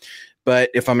team.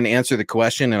 But if I'm going to answer the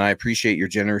question, and I appreciate your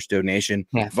generous donation,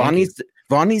 Von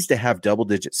needs to have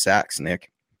double-digit sacks,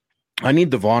 Nick. I need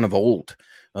the Von of old.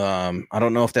 I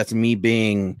don't know if that's me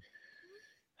being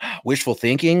wishful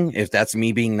thinking, if that's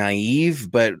me being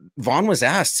naive, but Von was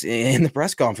asked in the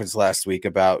press conference last week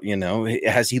about,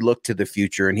 has he looked to the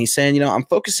future? And he's saying, I'm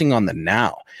focusing on the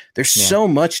now. There's so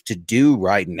much to do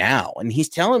right now. And he's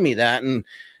telling me that. And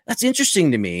that's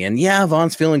interesting to me. And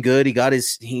Von's feeling good. He got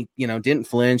he didn't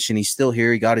flinch, and he's still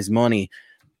here. He got his money.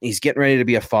 He's getting ready to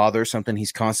be a father, something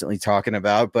he's constantly talking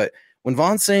about. But when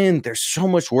Von's saying there's so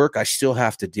much work I still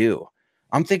have to do,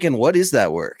 I'm thinking, what is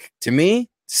that work? To me,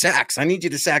 sacks. I need you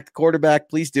to sack the quarterback.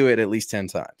 Please do it at least 10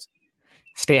 times.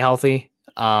 Stay healthy.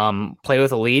 Play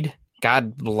with a lead.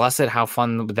 God bless it. How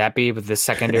fun would that be with this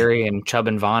secondary and Chubb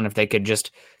and Vaughn if they could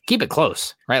just keep it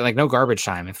close, right? Like no garbage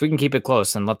time. If we can keep it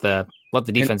close and let the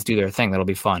defense do their thing, that'll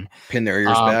be fun. Pin their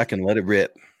ears back and let it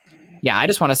rip. Yeah, I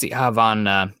just want to see how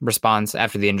Vaughn responds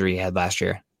after the injury he had last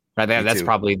year. Right, that's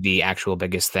probably the actual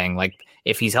biggest thing. Like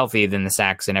if he's healthy, then the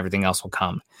sacks and everything else will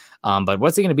come. But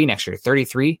what's he going to be next year?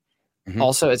 33. Mm-hmm.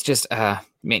 Also, it's just man,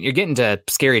 you're getting to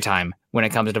scary time when it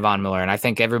comes to Von Miller. And I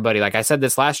think everybody, like I said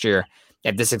this last year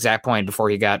at this exact point before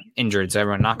he got injured, so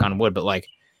everyone knock on wood. But like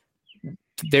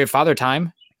their Father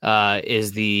Time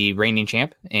is the reigning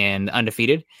champ and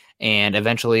undefeated, and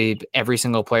eventually every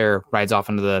single player rides off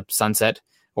into the sunset,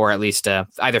 or at least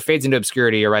either fades into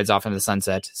obscurity or rides off into the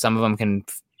sunset. Some of them can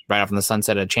ride off in the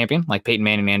sunset a champion like Peyton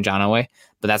Manning and John Elway,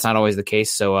 but that's not always the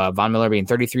case. So Von Miller being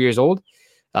 33 years old,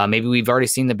 maybe we've already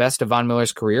seen the best of Von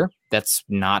Miller's career. That's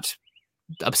not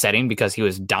upsetting because he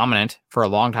was dominant for a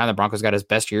long time. The Broncos got his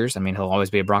best years. I mean, he'll always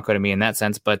be a Bronco to me in that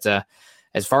sense. But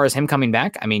as far as him coming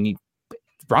back, I mean, the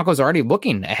Broncos are already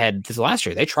looking ahead to last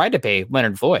year. They tried to pay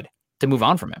Leonard Floyd to move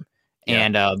on from him. Yeah.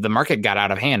 And the market got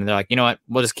out of hand. And they're like, you know what?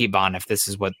 We'll just keep Vaughn if this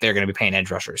is what they're going to be paying edge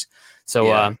rushers.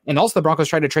 So, and also the Broncos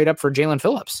tried to trade up for Jalen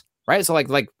Phillips, right? So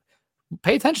like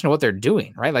pay attention to what they're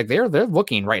doing, right? Like they're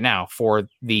looking right now for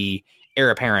the heir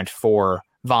apparent for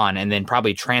Vaughn and then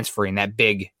probably transferring that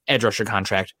big edge rusher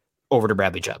contract over to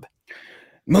Bradley Chubb.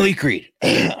 Malik Reed,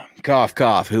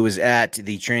 cough, who was at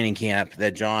the training camp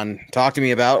that John talked to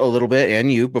me about a little bit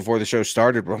and you before the show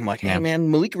started. But I'm like, hey,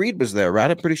 man, Malik Reed was there, right?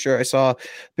 I'm pretty sure I saw a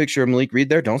picture of Malik Reed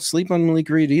there. Don't sleep on Malik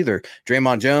Reed either.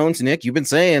 Draymond Jones, Nick, you've been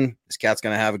saying this cat's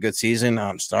going to have a good season.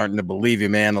 I'm starting to believe you,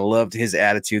 man. I loved his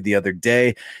attitude the other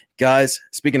day. Guys,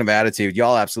 speaking of attitude,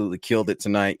 y'all absolutely killed it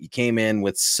tonight. You came in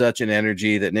with such an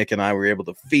energy that Nick and I were able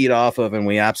to feed off of, and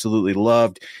we absolutely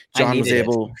loved. John was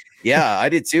able – yeah, I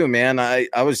did too, man. I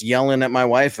was yelling at my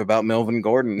wife about Melvin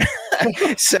Gordon.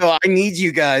 So I need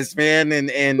you guys, man.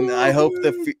 And I hope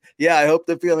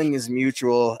the feeling is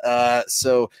mutual.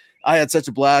 So I had such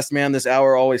a blast, man. This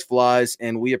hour always flies,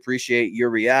 and we appreciate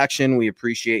your reaction. We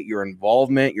appreciate your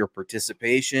involvement, your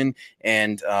participation,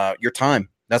 and your time.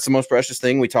 That's the most precious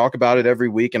thing. We talk about it every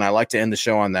week, and I like to end the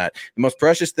show on that. The most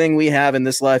precious thing we have in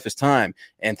this life is time.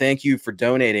 And thank you for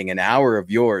donating an hour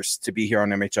of yours to be here on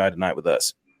MHI tonight with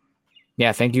us.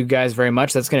 Yeah, thank you guys very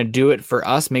much. That's going to do it for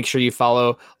us. Make sure you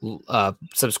follow,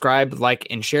 subscribe, like,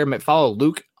 and share. Follow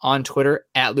Luke on Twitter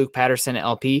at Luke Patterson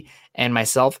LP and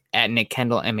myself at Nick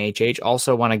Kendall MHH.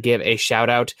 Also want to give a shout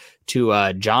out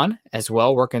to John as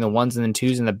well, working the ones and the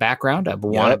twos in the background of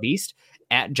Buwana Beast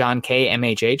at John K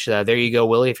MHH. There you go,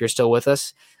 Willie, if you're still with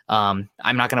us. I'm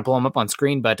not going to pull him up on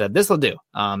screen, but this will do.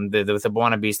 With the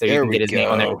Buwana Beast, there you can get his name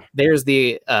on there. There's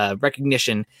the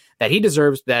recognition that he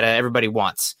deserves that everybody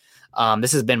wants.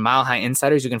 This has been Mile High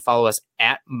Insiders. You can follow us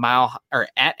at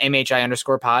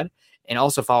MHI_pod and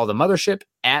also follow the mothership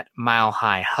at Mile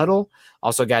High Huddle.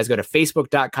 Also, guys, go to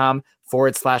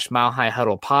facebook.com/Mile High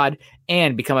Huddle pod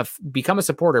and become a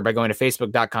supporter by going to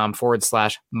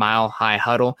facebook.com/Mile High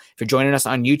Huddle. If you're joining us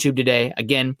on YouTube today,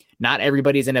 again, not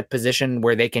everybody's in a position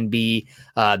where they can be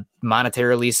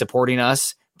monetarily supporting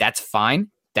us. That's fine.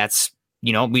 That's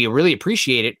we really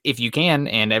appreciate it if you can.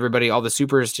 And everybody, all the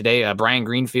supers today, Brian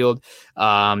Greenfield,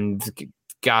 in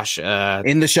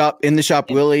the shop,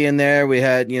 Willie in there. We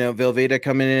had, Velveeta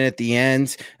coming in at the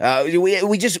end.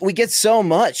 We get so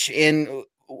much. And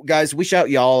guys, we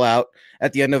shout y'all out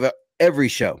at the end of every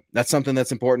show. That's something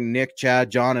that's important. Nick,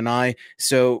 Chad, John, and I.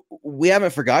 So we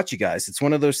haven't forgot you guys. It's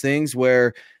one of those things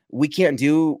where we can't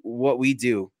do what we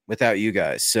do without you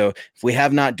guys. So if we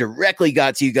have not directly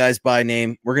got to you guys by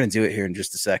name, we're going to do it here in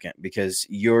just a second because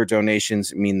your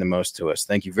donations mean the most to us.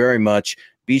 Thank you very much.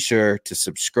 Be sure to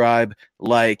subscribe,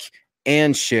 like,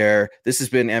 and share. This has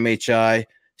been MHI.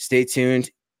 Stay tuned.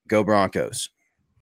 Go Broncos.